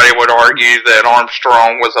anybody would argue that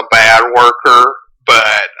Armstrong was a bad worker,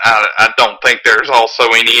 but I don't think there's also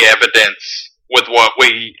any evidence with what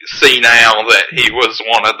we see now that he was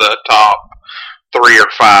one of the top 3 or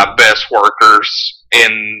 5 best workers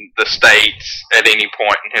in the States at any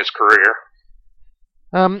point in his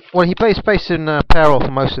career. Well, he plays face in peril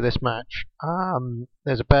for most of this match.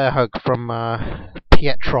 There's a bear hug from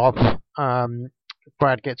Pietrov.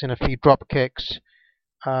 Brad gets in a few drop kicks.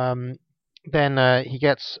 Then he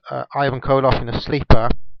gets Ivan Koloff in a sleeper,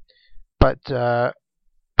 but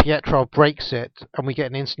Pietrov breaks it, and we get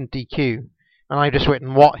an instant DQ. And I've just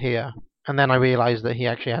written, what here? And then I realised that he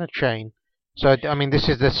actually had a chain. So, I mean, this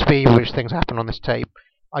is the speed with which things happen on this tape.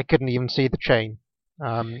 I couldn't even see the chain.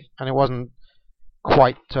 And it wasn't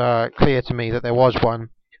quite clear to me that there was one.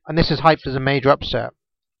 And this is hyped as a major upset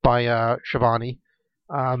by Schiavone.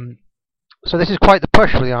 So this is quite the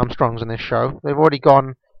push for the Armstrongs in this show. They've already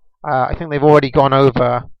gone, I think they've already gone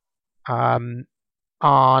over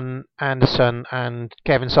Arn Anderson and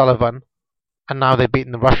Kevin Sullivan. And now they've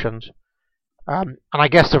beaten the Russians. And I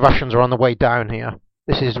guess the Russians are on the way down here.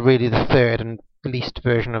 This is really the third and least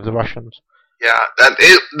version of the Russians. Yeah,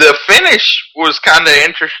 the finish was kind of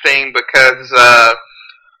interesting because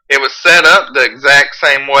it was set up the exact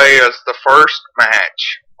same way as the first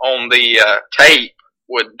match on the tape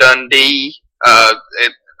with Dundee.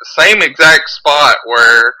 Same exact spot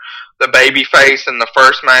where the babyface in the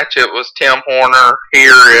first match, it was Tim Horner.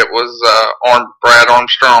 Here it was Brad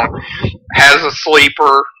Armstrong. Has a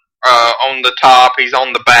sleeper on the top. He's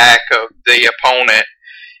on the back of the opponent.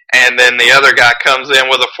 And then the other guy comes in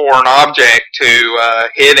with a foreign object to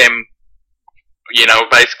hit him,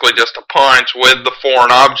 basically just a punch with the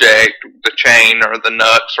foreign object, the chain or the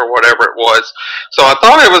nuts or whatever it was. So I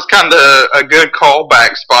thought it was kind of a good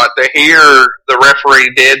callback spot to hear the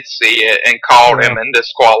referee did see it and called him and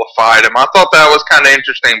disqualified him. I thought that was kind of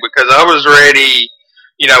interesting because I was ready,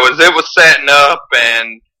 as it was setting up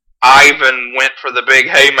and Ivan went for the big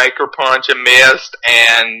haymaker punch and missed,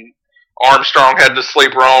 and Armstrong had the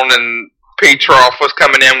sleeper on and Petrov was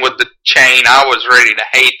coming in with the chain. I was ready to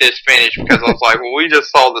hate this finish because I was like, well, we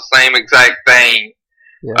just saw the same exact thing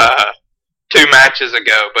 2 matches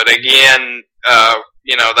ago. But again,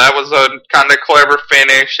 that was a kind of clever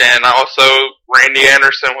finish. And also, Randy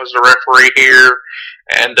Anderson was the referee here.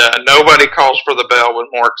 And nobody calls for the bell with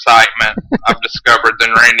more excitement, I've discovered,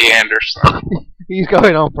 than Randy Anderson. He's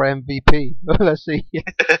going on for MVP. Let's see.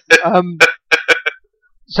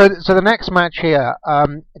 So the next match here,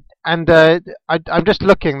 I'm just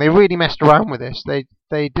looking. They really messed around with this.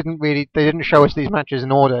 They didn't show us these matches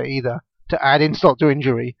in order either, to add insult to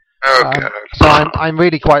injury. Okay. So I'm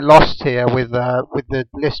really quite lost here with the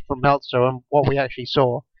list from Meltzer and what we actually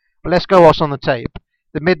saw. But let's go what's on the tape.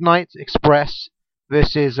 The Midnight Express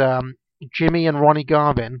versus Jimmy and Ronnie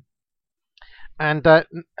Garvin. And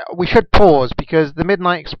we should pause because the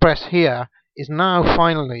Midnight Express here is now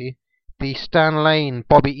finally the Stan Lane,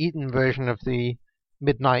 Bobby Eaton version of the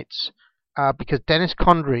Midnights, because Dennis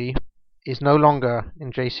Condrey is no longer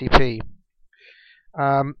in JCP.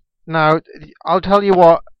 Now, I'll tell you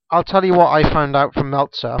what I found out from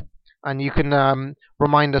Meltzer, and you can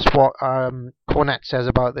remind us what Cornette says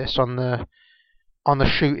about this on the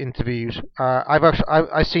shoot interviews.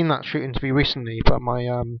 I've seen that shoot interview recently, but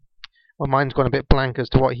my mind's gone a bit blank as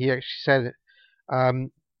to what he actually said.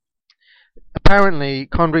 Apparently,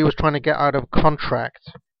 Condrey was trying to get out of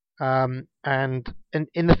contract, and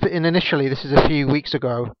initially, this is a few weeks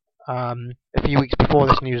ago, a few weeks before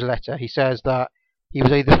this newsletter, he says that he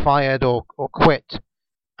was either fired or quit.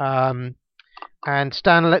 And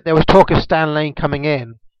there was talk of Stan Lane coming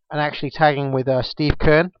in and actually tagging with Steve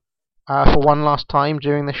Kern for one last time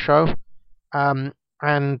during the show. And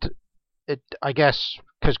I guess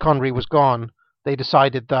because Condrey was gone, they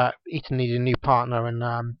decided that Eaton needed a new partner,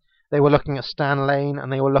 and they were looking at Stan Lane,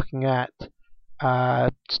 and they were looking at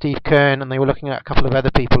Steve Kern, and they were looking at a couple of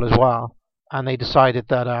other people as well. And they decided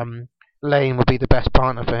that Lane would be the best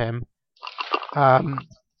partner for him.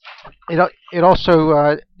 It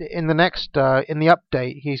also in the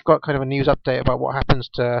update, he's got kind of a news update about what happens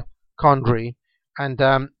to Condrey,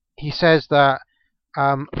 and he says that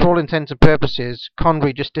for all intents and purposes,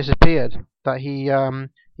 Condrey just disappeared. That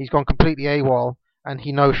he's gone completely AWOL, and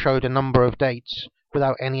he no-showed a number of dates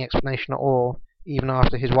without any explanation at all, even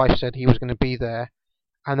after his wife said he was going to be there.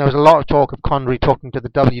 And there was a lot of talk of Condrey talking to the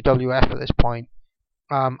WWF at this point,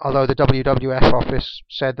 although the WWF office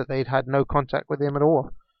said that they'd had no contact with him at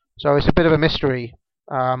all. So it's a bit of a mystery,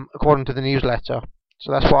 according to the newsletter.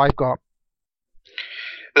 So that's what I've got.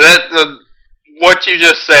 What you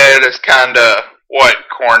just said is kind of what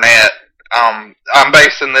Cornette. I'm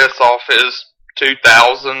basing this off his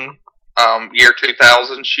 2000 year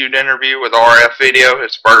 2000 shoot interview with RF Video,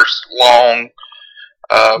 his first long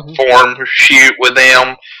form shoot with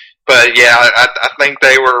them. But yeah, I think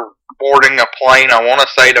they were boarding a plane, I want to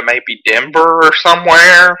say to maybe Denver or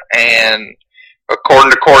somewhere, and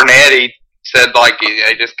according to Cornette, he said like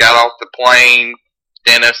they just got off the plane.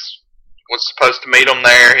 Dennis was supposed to meet him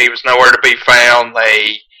there. He was nowhere to be found.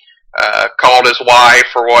 They called his wife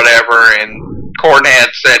or whatever, and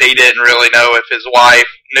Cornette said he didn't really know if his wife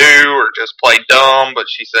knew or just played dumb, but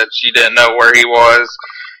she said she didn't know where he was.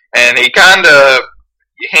 And he kind of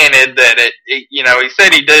hinted that he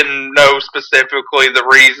said he didn't know specifically the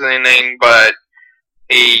reasoning, but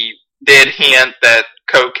he did hint that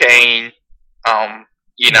cocaine,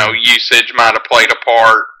 usage might have played a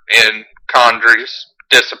part in Condrey's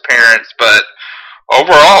disappearance. But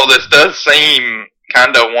overall, this does seem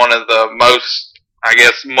kind of one of the most, I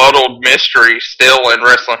guess, muddled mysteries still in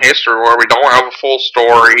wrestling history, where we don't have a full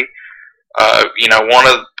story. One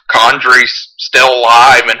of Condrey's still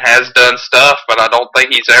alive and has done stuff, but I don't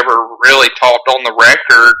think he's ever really talked on the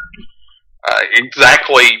record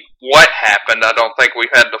exactly what happened. I don't think we've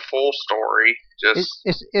had the full story.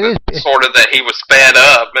 It's sort of that he was fed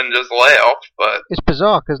up and just left. But it's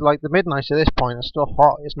bizarre because like the Midnights at this point are still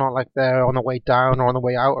hot. It's not like they're on the way down or on the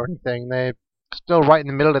way out or anything. They're still right in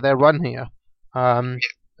the middle of their run here. And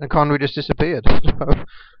Condrey just disappeared.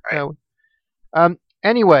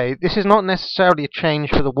 Anyway, this is not necessarily a change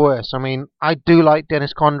for the worse. I mean, I do like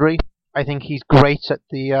Dennis Condrey. I think he's great at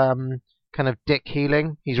the kind of dick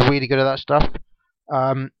healing. He's really good at that stuff.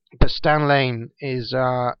 But Stan Lane is,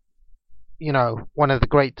 one of the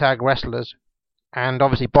great tag wrestlers. And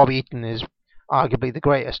obviously Bob Eaton is arguably the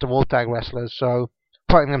greatest of all tag wrestlers. So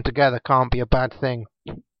putting them together can't be a bad thing,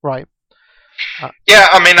 right? Yeah,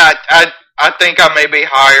 I mean, I think I may be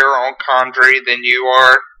higher on Condrey than you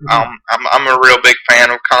are. I'm a real big fan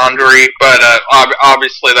of Condrey, but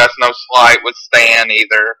obviously that's no slight with Stan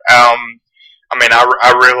either.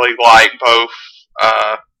 I really like both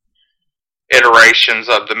iterations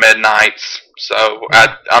of the Midnights, so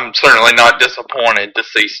I'm certainly not disappointed to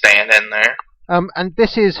see Stan in there. And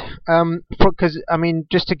this is because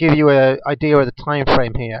just to give you an idea of the time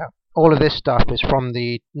frame here. All of this stuff is from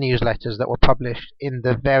the newsletters that were published in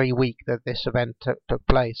the very week that this event took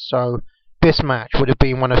place. So this match would have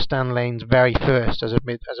been one of Stan Lane's very first as a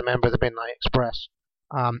member of the Midnight Express,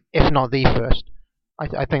 if not the first.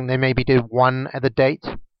 I think they maybe did one at the date,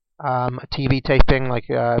 a TV taping like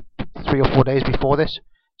 3 or 4 days before this.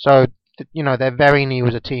 So they're very new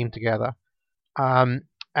as a team together.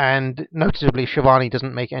 And noticeably, Schiavone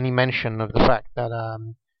doesn't make any mention of the fact that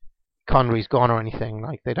Condrey's gone or anything.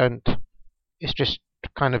 Like they don't. It's just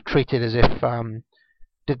kind of treated as if.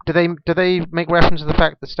 Do they make reference to the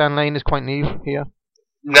fact that Stan Lane is quite new here?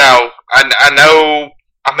 No, I know.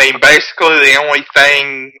 I mean, basically the only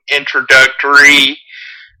thing introductory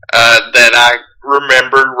that I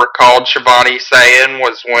recalled Schiavone saying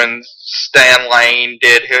was when Stan Lane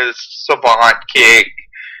did his Savant kick,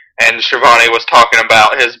 and Schiavone was talking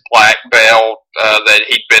about his black belt that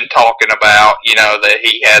he'd been talking about, that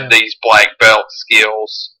he had these black belt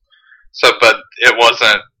skills. So, but it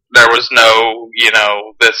wasn't, there was no,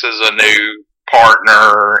 this is a new partner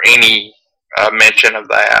or any mention of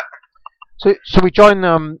that. So we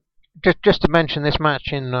join, just to mention this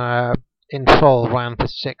match in full ran for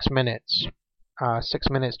 6 minutes. 6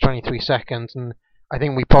 minutes, 23 seconds, and I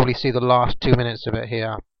think we probably see the last 2 minutes of it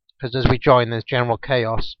here, because as we join, there's general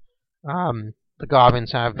chaos. The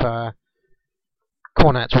Garvins have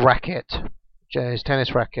Cornette's racket, his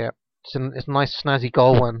tennis racket. It's a nice snazzy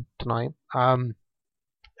goal one tonight. And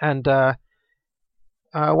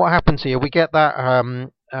what happens here? We get that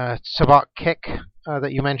Savant kick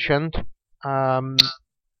that you mentioned,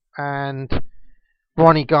 and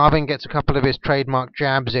Ronnie Garvin gets a couple of his trademark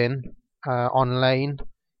jabs in on Lane,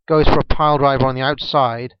 goes for a pile driver on the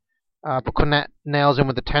outside, but Cornette nails him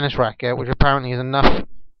with the tennis racket, which apparently is enough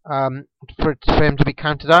for him to be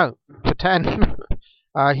counted out for 10.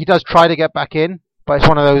 He does try to get back in, but it's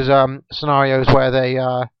one of those scenarios where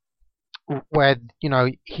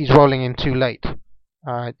he's rolling in too late.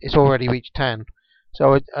 It's already reached 10,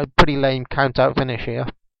 so a pretty lame count out finish here.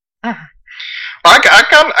 I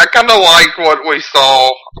kind of like what we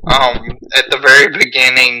saw at the very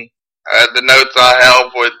beginning. The notes I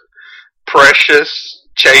have with Precious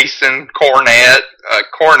chasing Cornette.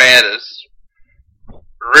 Cornette is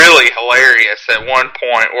really hilarious at one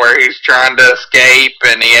point where he's trying to escape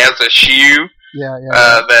and he has a shoe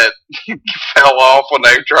that fell off when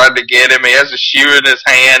they tried to get him. He has a shoe in his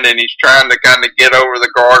hand and he's trying to kind of get over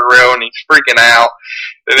the guardrail and he's freaking out.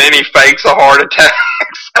 And then he fakes a heart attack.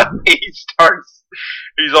 So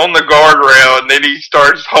he's on the guardrail and then he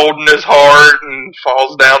starts holding his heart and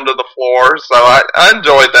falls down to the floor. So I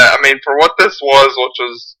enjoyed that. I mean, for what this was, which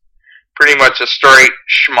was pretty much a straight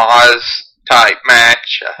schmoz type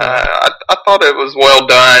match, I thought it was well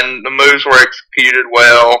done. The moves were executed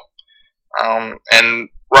well. And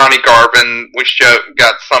Ronnie Garvin,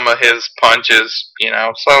 got some of his punches,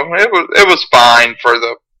 so it was fine for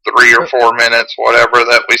the 3 or 4 minutes, whatever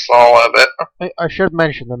that we saw of it. I should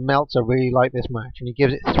mention that Meltzer really liked this match, and he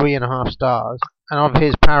gives it 3.5 stars. And of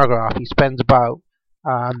his paragraph, he spends about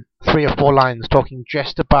 3 or 4 lines talking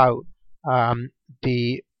just about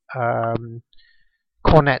the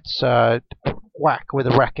Cornette's whack with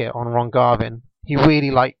a racket on Ron Garvin. He really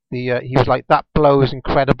liked he was like, that blow is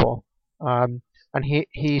incredible. And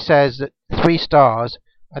he says that 3 stars,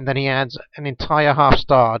 and then he adds an entire half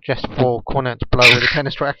star just for Cornette's blow with a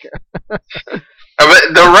tennis racket.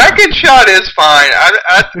 The racket shot is fine.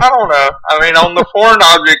 I don't know. I mean, on the foreign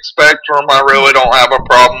object spectrum, I really don't have a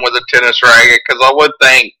problem with a tennis racket, because I would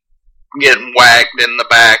think getting whacked in the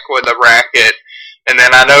back with a racket. And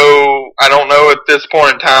then I don't know at this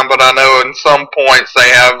point in time, but I know in some points they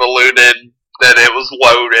have alluded that it was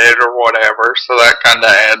loaded or whatever, so that kind of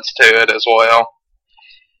adds to it as well.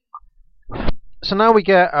 So now we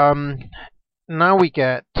get oh,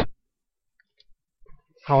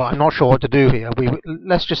 I'm not sure what to do here.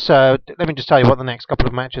 Let me just tell you what the next couple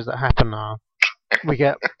of matches that happen are. We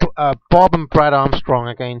get Bob and Brad Armstrong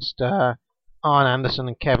against Arn Anderson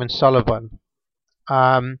and Kevin Sullivan,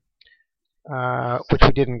 which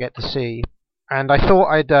we didn't get to see. And I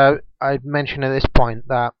thought I'd mention at this point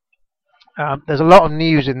that there's a lot of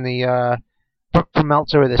news in the from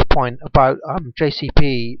Meltzer at this point about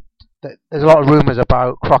JCP. There's a lot of rumors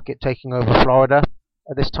about Crockett taking over Florida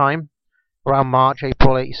at this time, around March,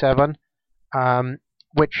 April '87,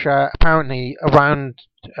 which apparently around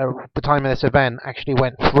the time of this event actually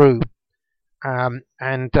went through. And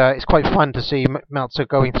it's quite fun to see Meltzer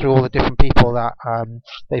going through all the different people that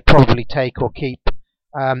they probably take or keep.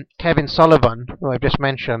 Kevin Sullivan, who I've just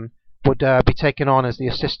mentioned, would be taken on as the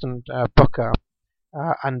assistant booker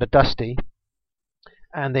under Dusty,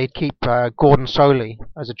 and they'd keep Gordon Soley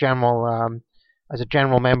as a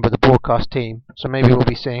general member of the broadcast team. So maybe we'll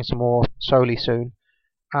be seeing some more Soley soon.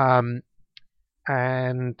 And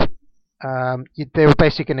they were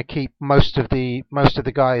basically going to keep most of the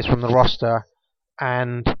guys from the roster,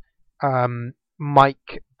 and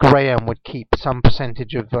Mike Graham would keep some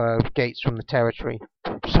percentage of Gates from the territory.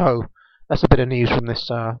 So that's a bit of news from this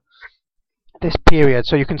period.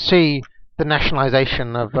 So you can see the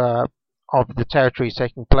nationalization of the territories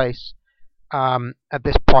taking place at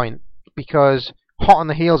this point, because hot on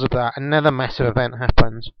the heels of that, another massive event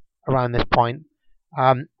happens around this point,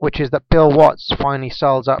 which is that Bill Watts finally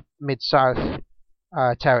sells up Mid-South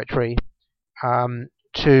territory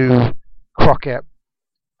to Crockett,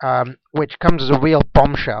 which comes as a real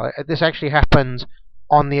bombshell. This actually happens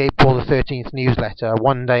on the April the 13th newsletter,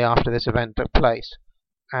 one day after this event took place.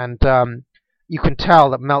 And you can tell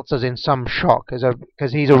that Meltzer's in some shock,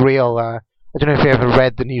 because he's a real... I don't know if you ever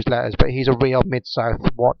read the newsletters, but he's a real Mid-South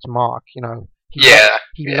Watts mark, you know.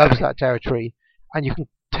 He loves that territory, and you can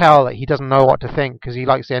tell that he doesn't know what to think, because he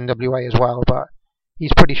likes the NWA as well, but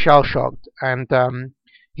he's pretty shell-shocked, and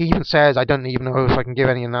he even says, I don't even know if I can give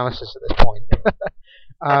any analysis at this point.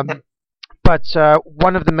 But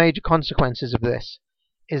one of the major consequences of this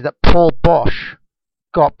is that Paul Bosch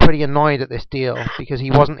got pretty annoyed at this deal, because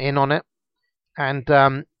he wasn't in on it, and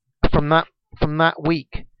from that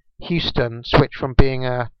week, Houston switched from being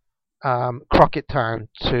a Crockett town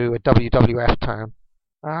to a WWF town.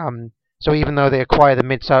 So even though they acquired the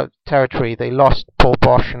Mid-South territory, they lost Paul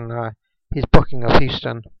Bosch and his booking of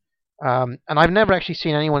Houston. And I've never actually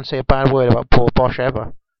seen anyone say a bad word about Paul Bosch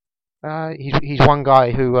ever. He's one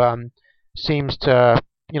guy who seems to,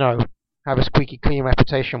 you know, have a squeaky clean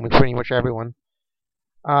reputation with pretty much everyone.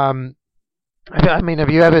 I mean,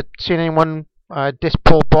 have you ever seen anyone diss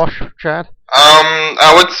Paul Bosch, Chad?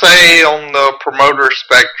 I would say on the promoter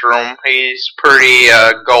spectrum, he's pretty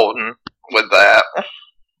golden with that.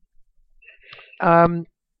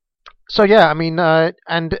 So yeah, I mean,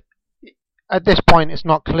 and at this point, it's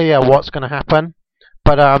not clear what's going to happen,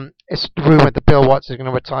 but it's rumored that Bill Watts is going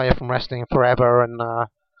to retire from wrestling forever,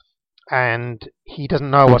 and he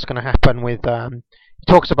doesn't know what's going to happen with. He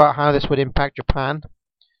talks about how this would impact Japan,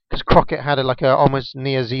 because Crockett had a almost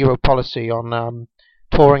near zero policy on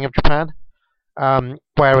touring of Japan,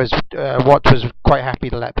 whereas Watts was quite happy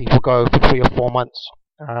to let people go for 3 or 4 months.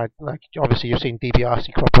 Like obviously you've seen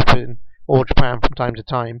DiBiase crop up in All Japan from time to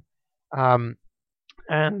time,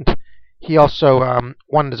 and he also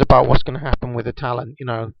wonders about what's going to happen with the talent. You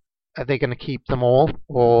know, are they going to keep them all,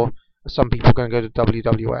 or are some people going to go to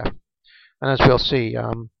WWF? And as we'll see,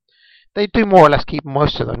 they do more or less keep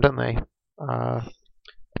most of them, don't they?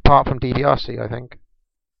 Apart from DiBiase, I think.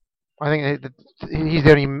 I think he's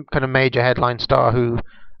the only kind of major headline star who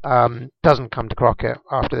doesn't come to Crockett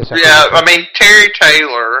after this episode. Yeah, I mean, Terry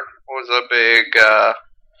Taylor was a big...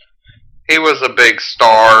 he was a big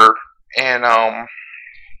star, and...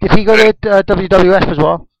 Did he go to WWF as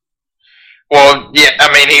well? Well, yeah,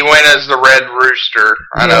 I mean, he went as the Red Rooster.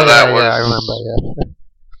 I know that was... Yeah, I remember, yeah.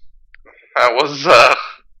 That was,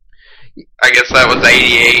 I guess that was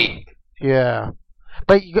 88. Yeah.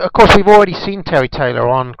 But, of course, we've already seen Terry Taylor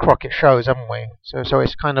on Crockett shows, haven't we? So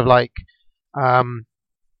it's kind of like,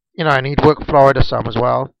 you know, and he'd work Florida some as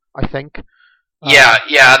well, I think. Yeah,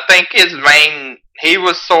 I think his main... He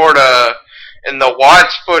was sort of... In the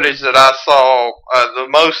Watts footage that I saw, the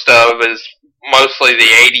most of is mostly the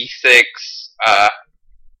 86,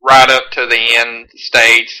 right up to the end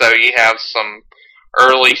stage. So you have some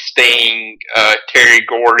early Sting, Terry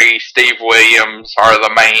Gordy, Steve Williams are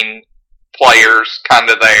the main players kind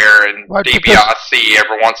of there, and DiBiase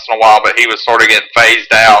every once in a while, but he was sort of getting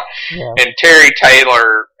phased out. Yeah. And Terry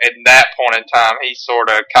Taylor, at that point in time, he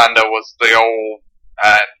sort of kind of was the old...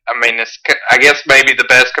 I mean, I guess maybe the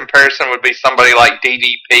best comparison would be somebody like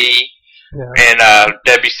DDP and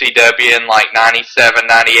WCW in like 97,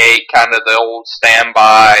 98, kind of the old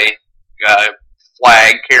standby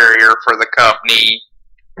flag carrier for the company,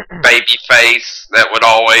 baby face that would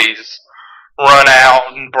always run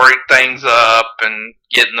out and break things up and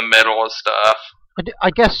get in the middle of stuff. I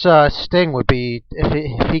guess Sting would be,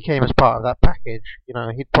 if he came as part of that package, you know,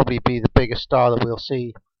 he'd probably be the biggest star that we'll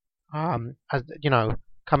see. As you know,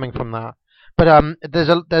 coming from that, but there's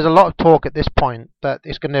a lot of talk at this point that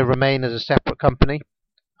it's going to remain as a separate company.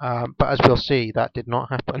 But as we'll see, that did not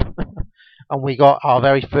happen, and we got our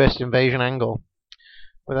very first invasion angle.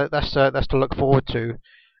 But that's to look forward to.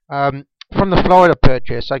 From the Florida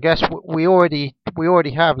purchase, I guess we already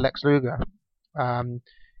have Lex Luger.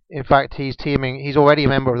 In fact, he's already a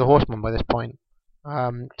member of the Horsemen by this point,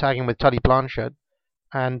 tagging with Tully Blanchard,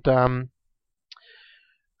 and.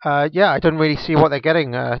 Yeah, I don't really see what they're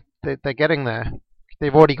getting. They're getting there.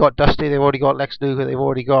 They've already got Dusty. They've already got Lex Luger. They've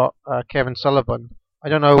already got Kevin Sullivan. I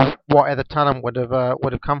don't know what other talent would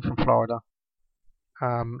have come from Florida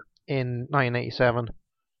in 1987.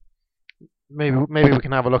 Maybe we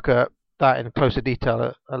can have a look at that in closer detail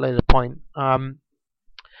at a later point.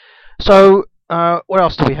 So what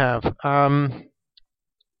else do we have?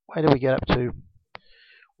 Where do we get up to?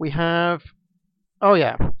 We have, oh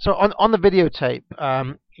yeah. So on the videotape,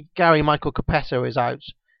 Gary Michael Capetto is out,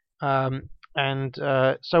 and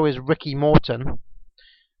so is Ricky Morton.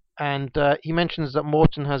 And he mentions that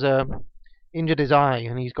Morton has injured his eye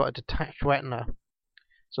and he's got a detached retina.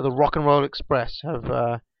 So the Rock and Roll Express have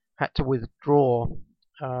had to withdraw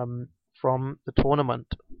from the tournament.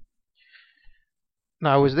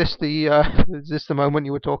 Now, is this the moment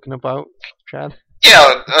you were talking about, Chad?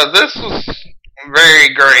 Yeah, this was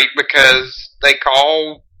very great because they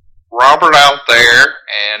call Robert out there,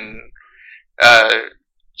 and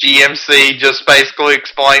GMC just basically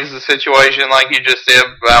explains the situation like you just said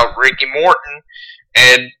about Ricky Morton,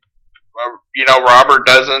 and Robert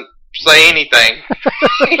doesn't say anything.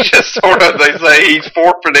 He just they say he's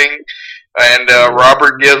forfeiting, and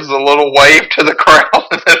Robert gives a little wave to the crowd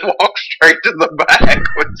and then walks straight to the back,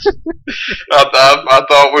 which I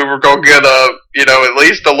thought we were going to get at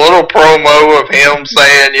least a little promo of him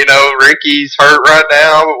saying, Ricky's hurt right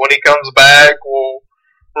now, but when he comes back, we'll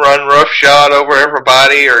run roughshod over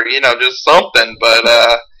everybody, or, just something. But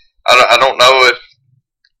I don't know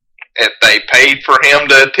if they paid for him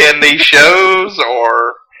to attend these shows,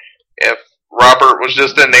 or if Robert was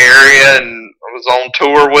just in the area and was on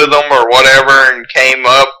tour with them or whatever and came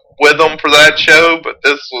up with them for that show. But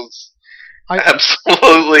this was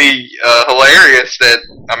absolutely hilarious.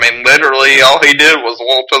 Literally all he did was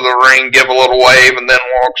walk to the ring, give a little wave, and then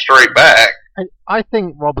walk straight back. I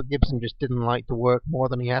think Robert Gibson just didn't like to work more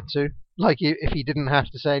than he had to. Like, if he didn't have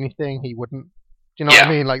to say anything, he wouldn't. Do you know what I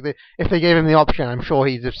mean? Like, if they gave him the option, I'm sure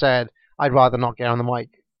he'd have said, "I'd rather not get on the mic."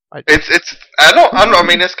 It's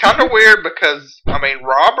kind of weird because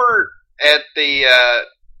Robert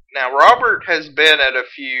Robert has been at a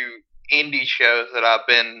few indie shows that I've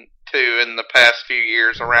been to in the past few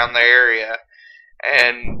years around the area,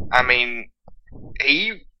 and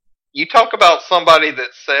you talk about somebody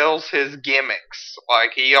that sells his gimmicks.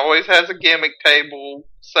 Like, he always has a gimmick table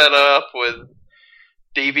set up with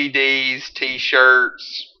DVDs,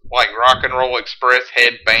 T-shirts, like Rock and Roll Express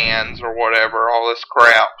headbands or whatever, all this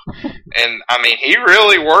crap. And, he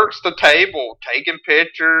really works the table, taking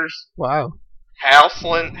pictures. Wow.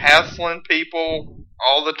 Hassling people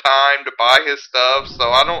all the time to buy his stuff. So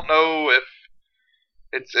I don't know if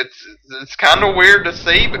it's kind of weird to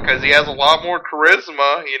see, because he has a lot more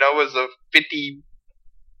charisma, as a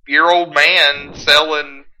 50-year-old man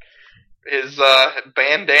selling his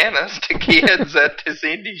bandanas to kids at this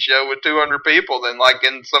indie show with 200 people than like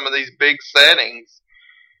in some of these big settings.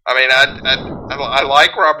 I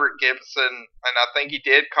like Robert Gibson, and I think he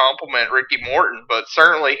did compliment Ricky Morton, but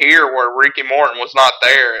certainly here where Ricky Morton was not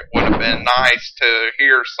there, it would have been nice to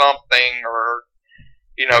hear something, or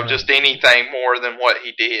just anything more than what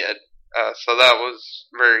he did. So that was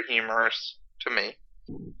very humorous to me.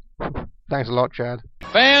 Thanks a lot, Chad.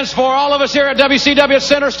 Fans, for all of us here at WCW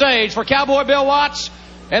Center Stage, for Cowboy Bill Watts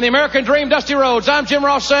and the American Dream Dusty Rhodes, I'm Jim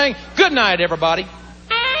Ross saying good night, everybody.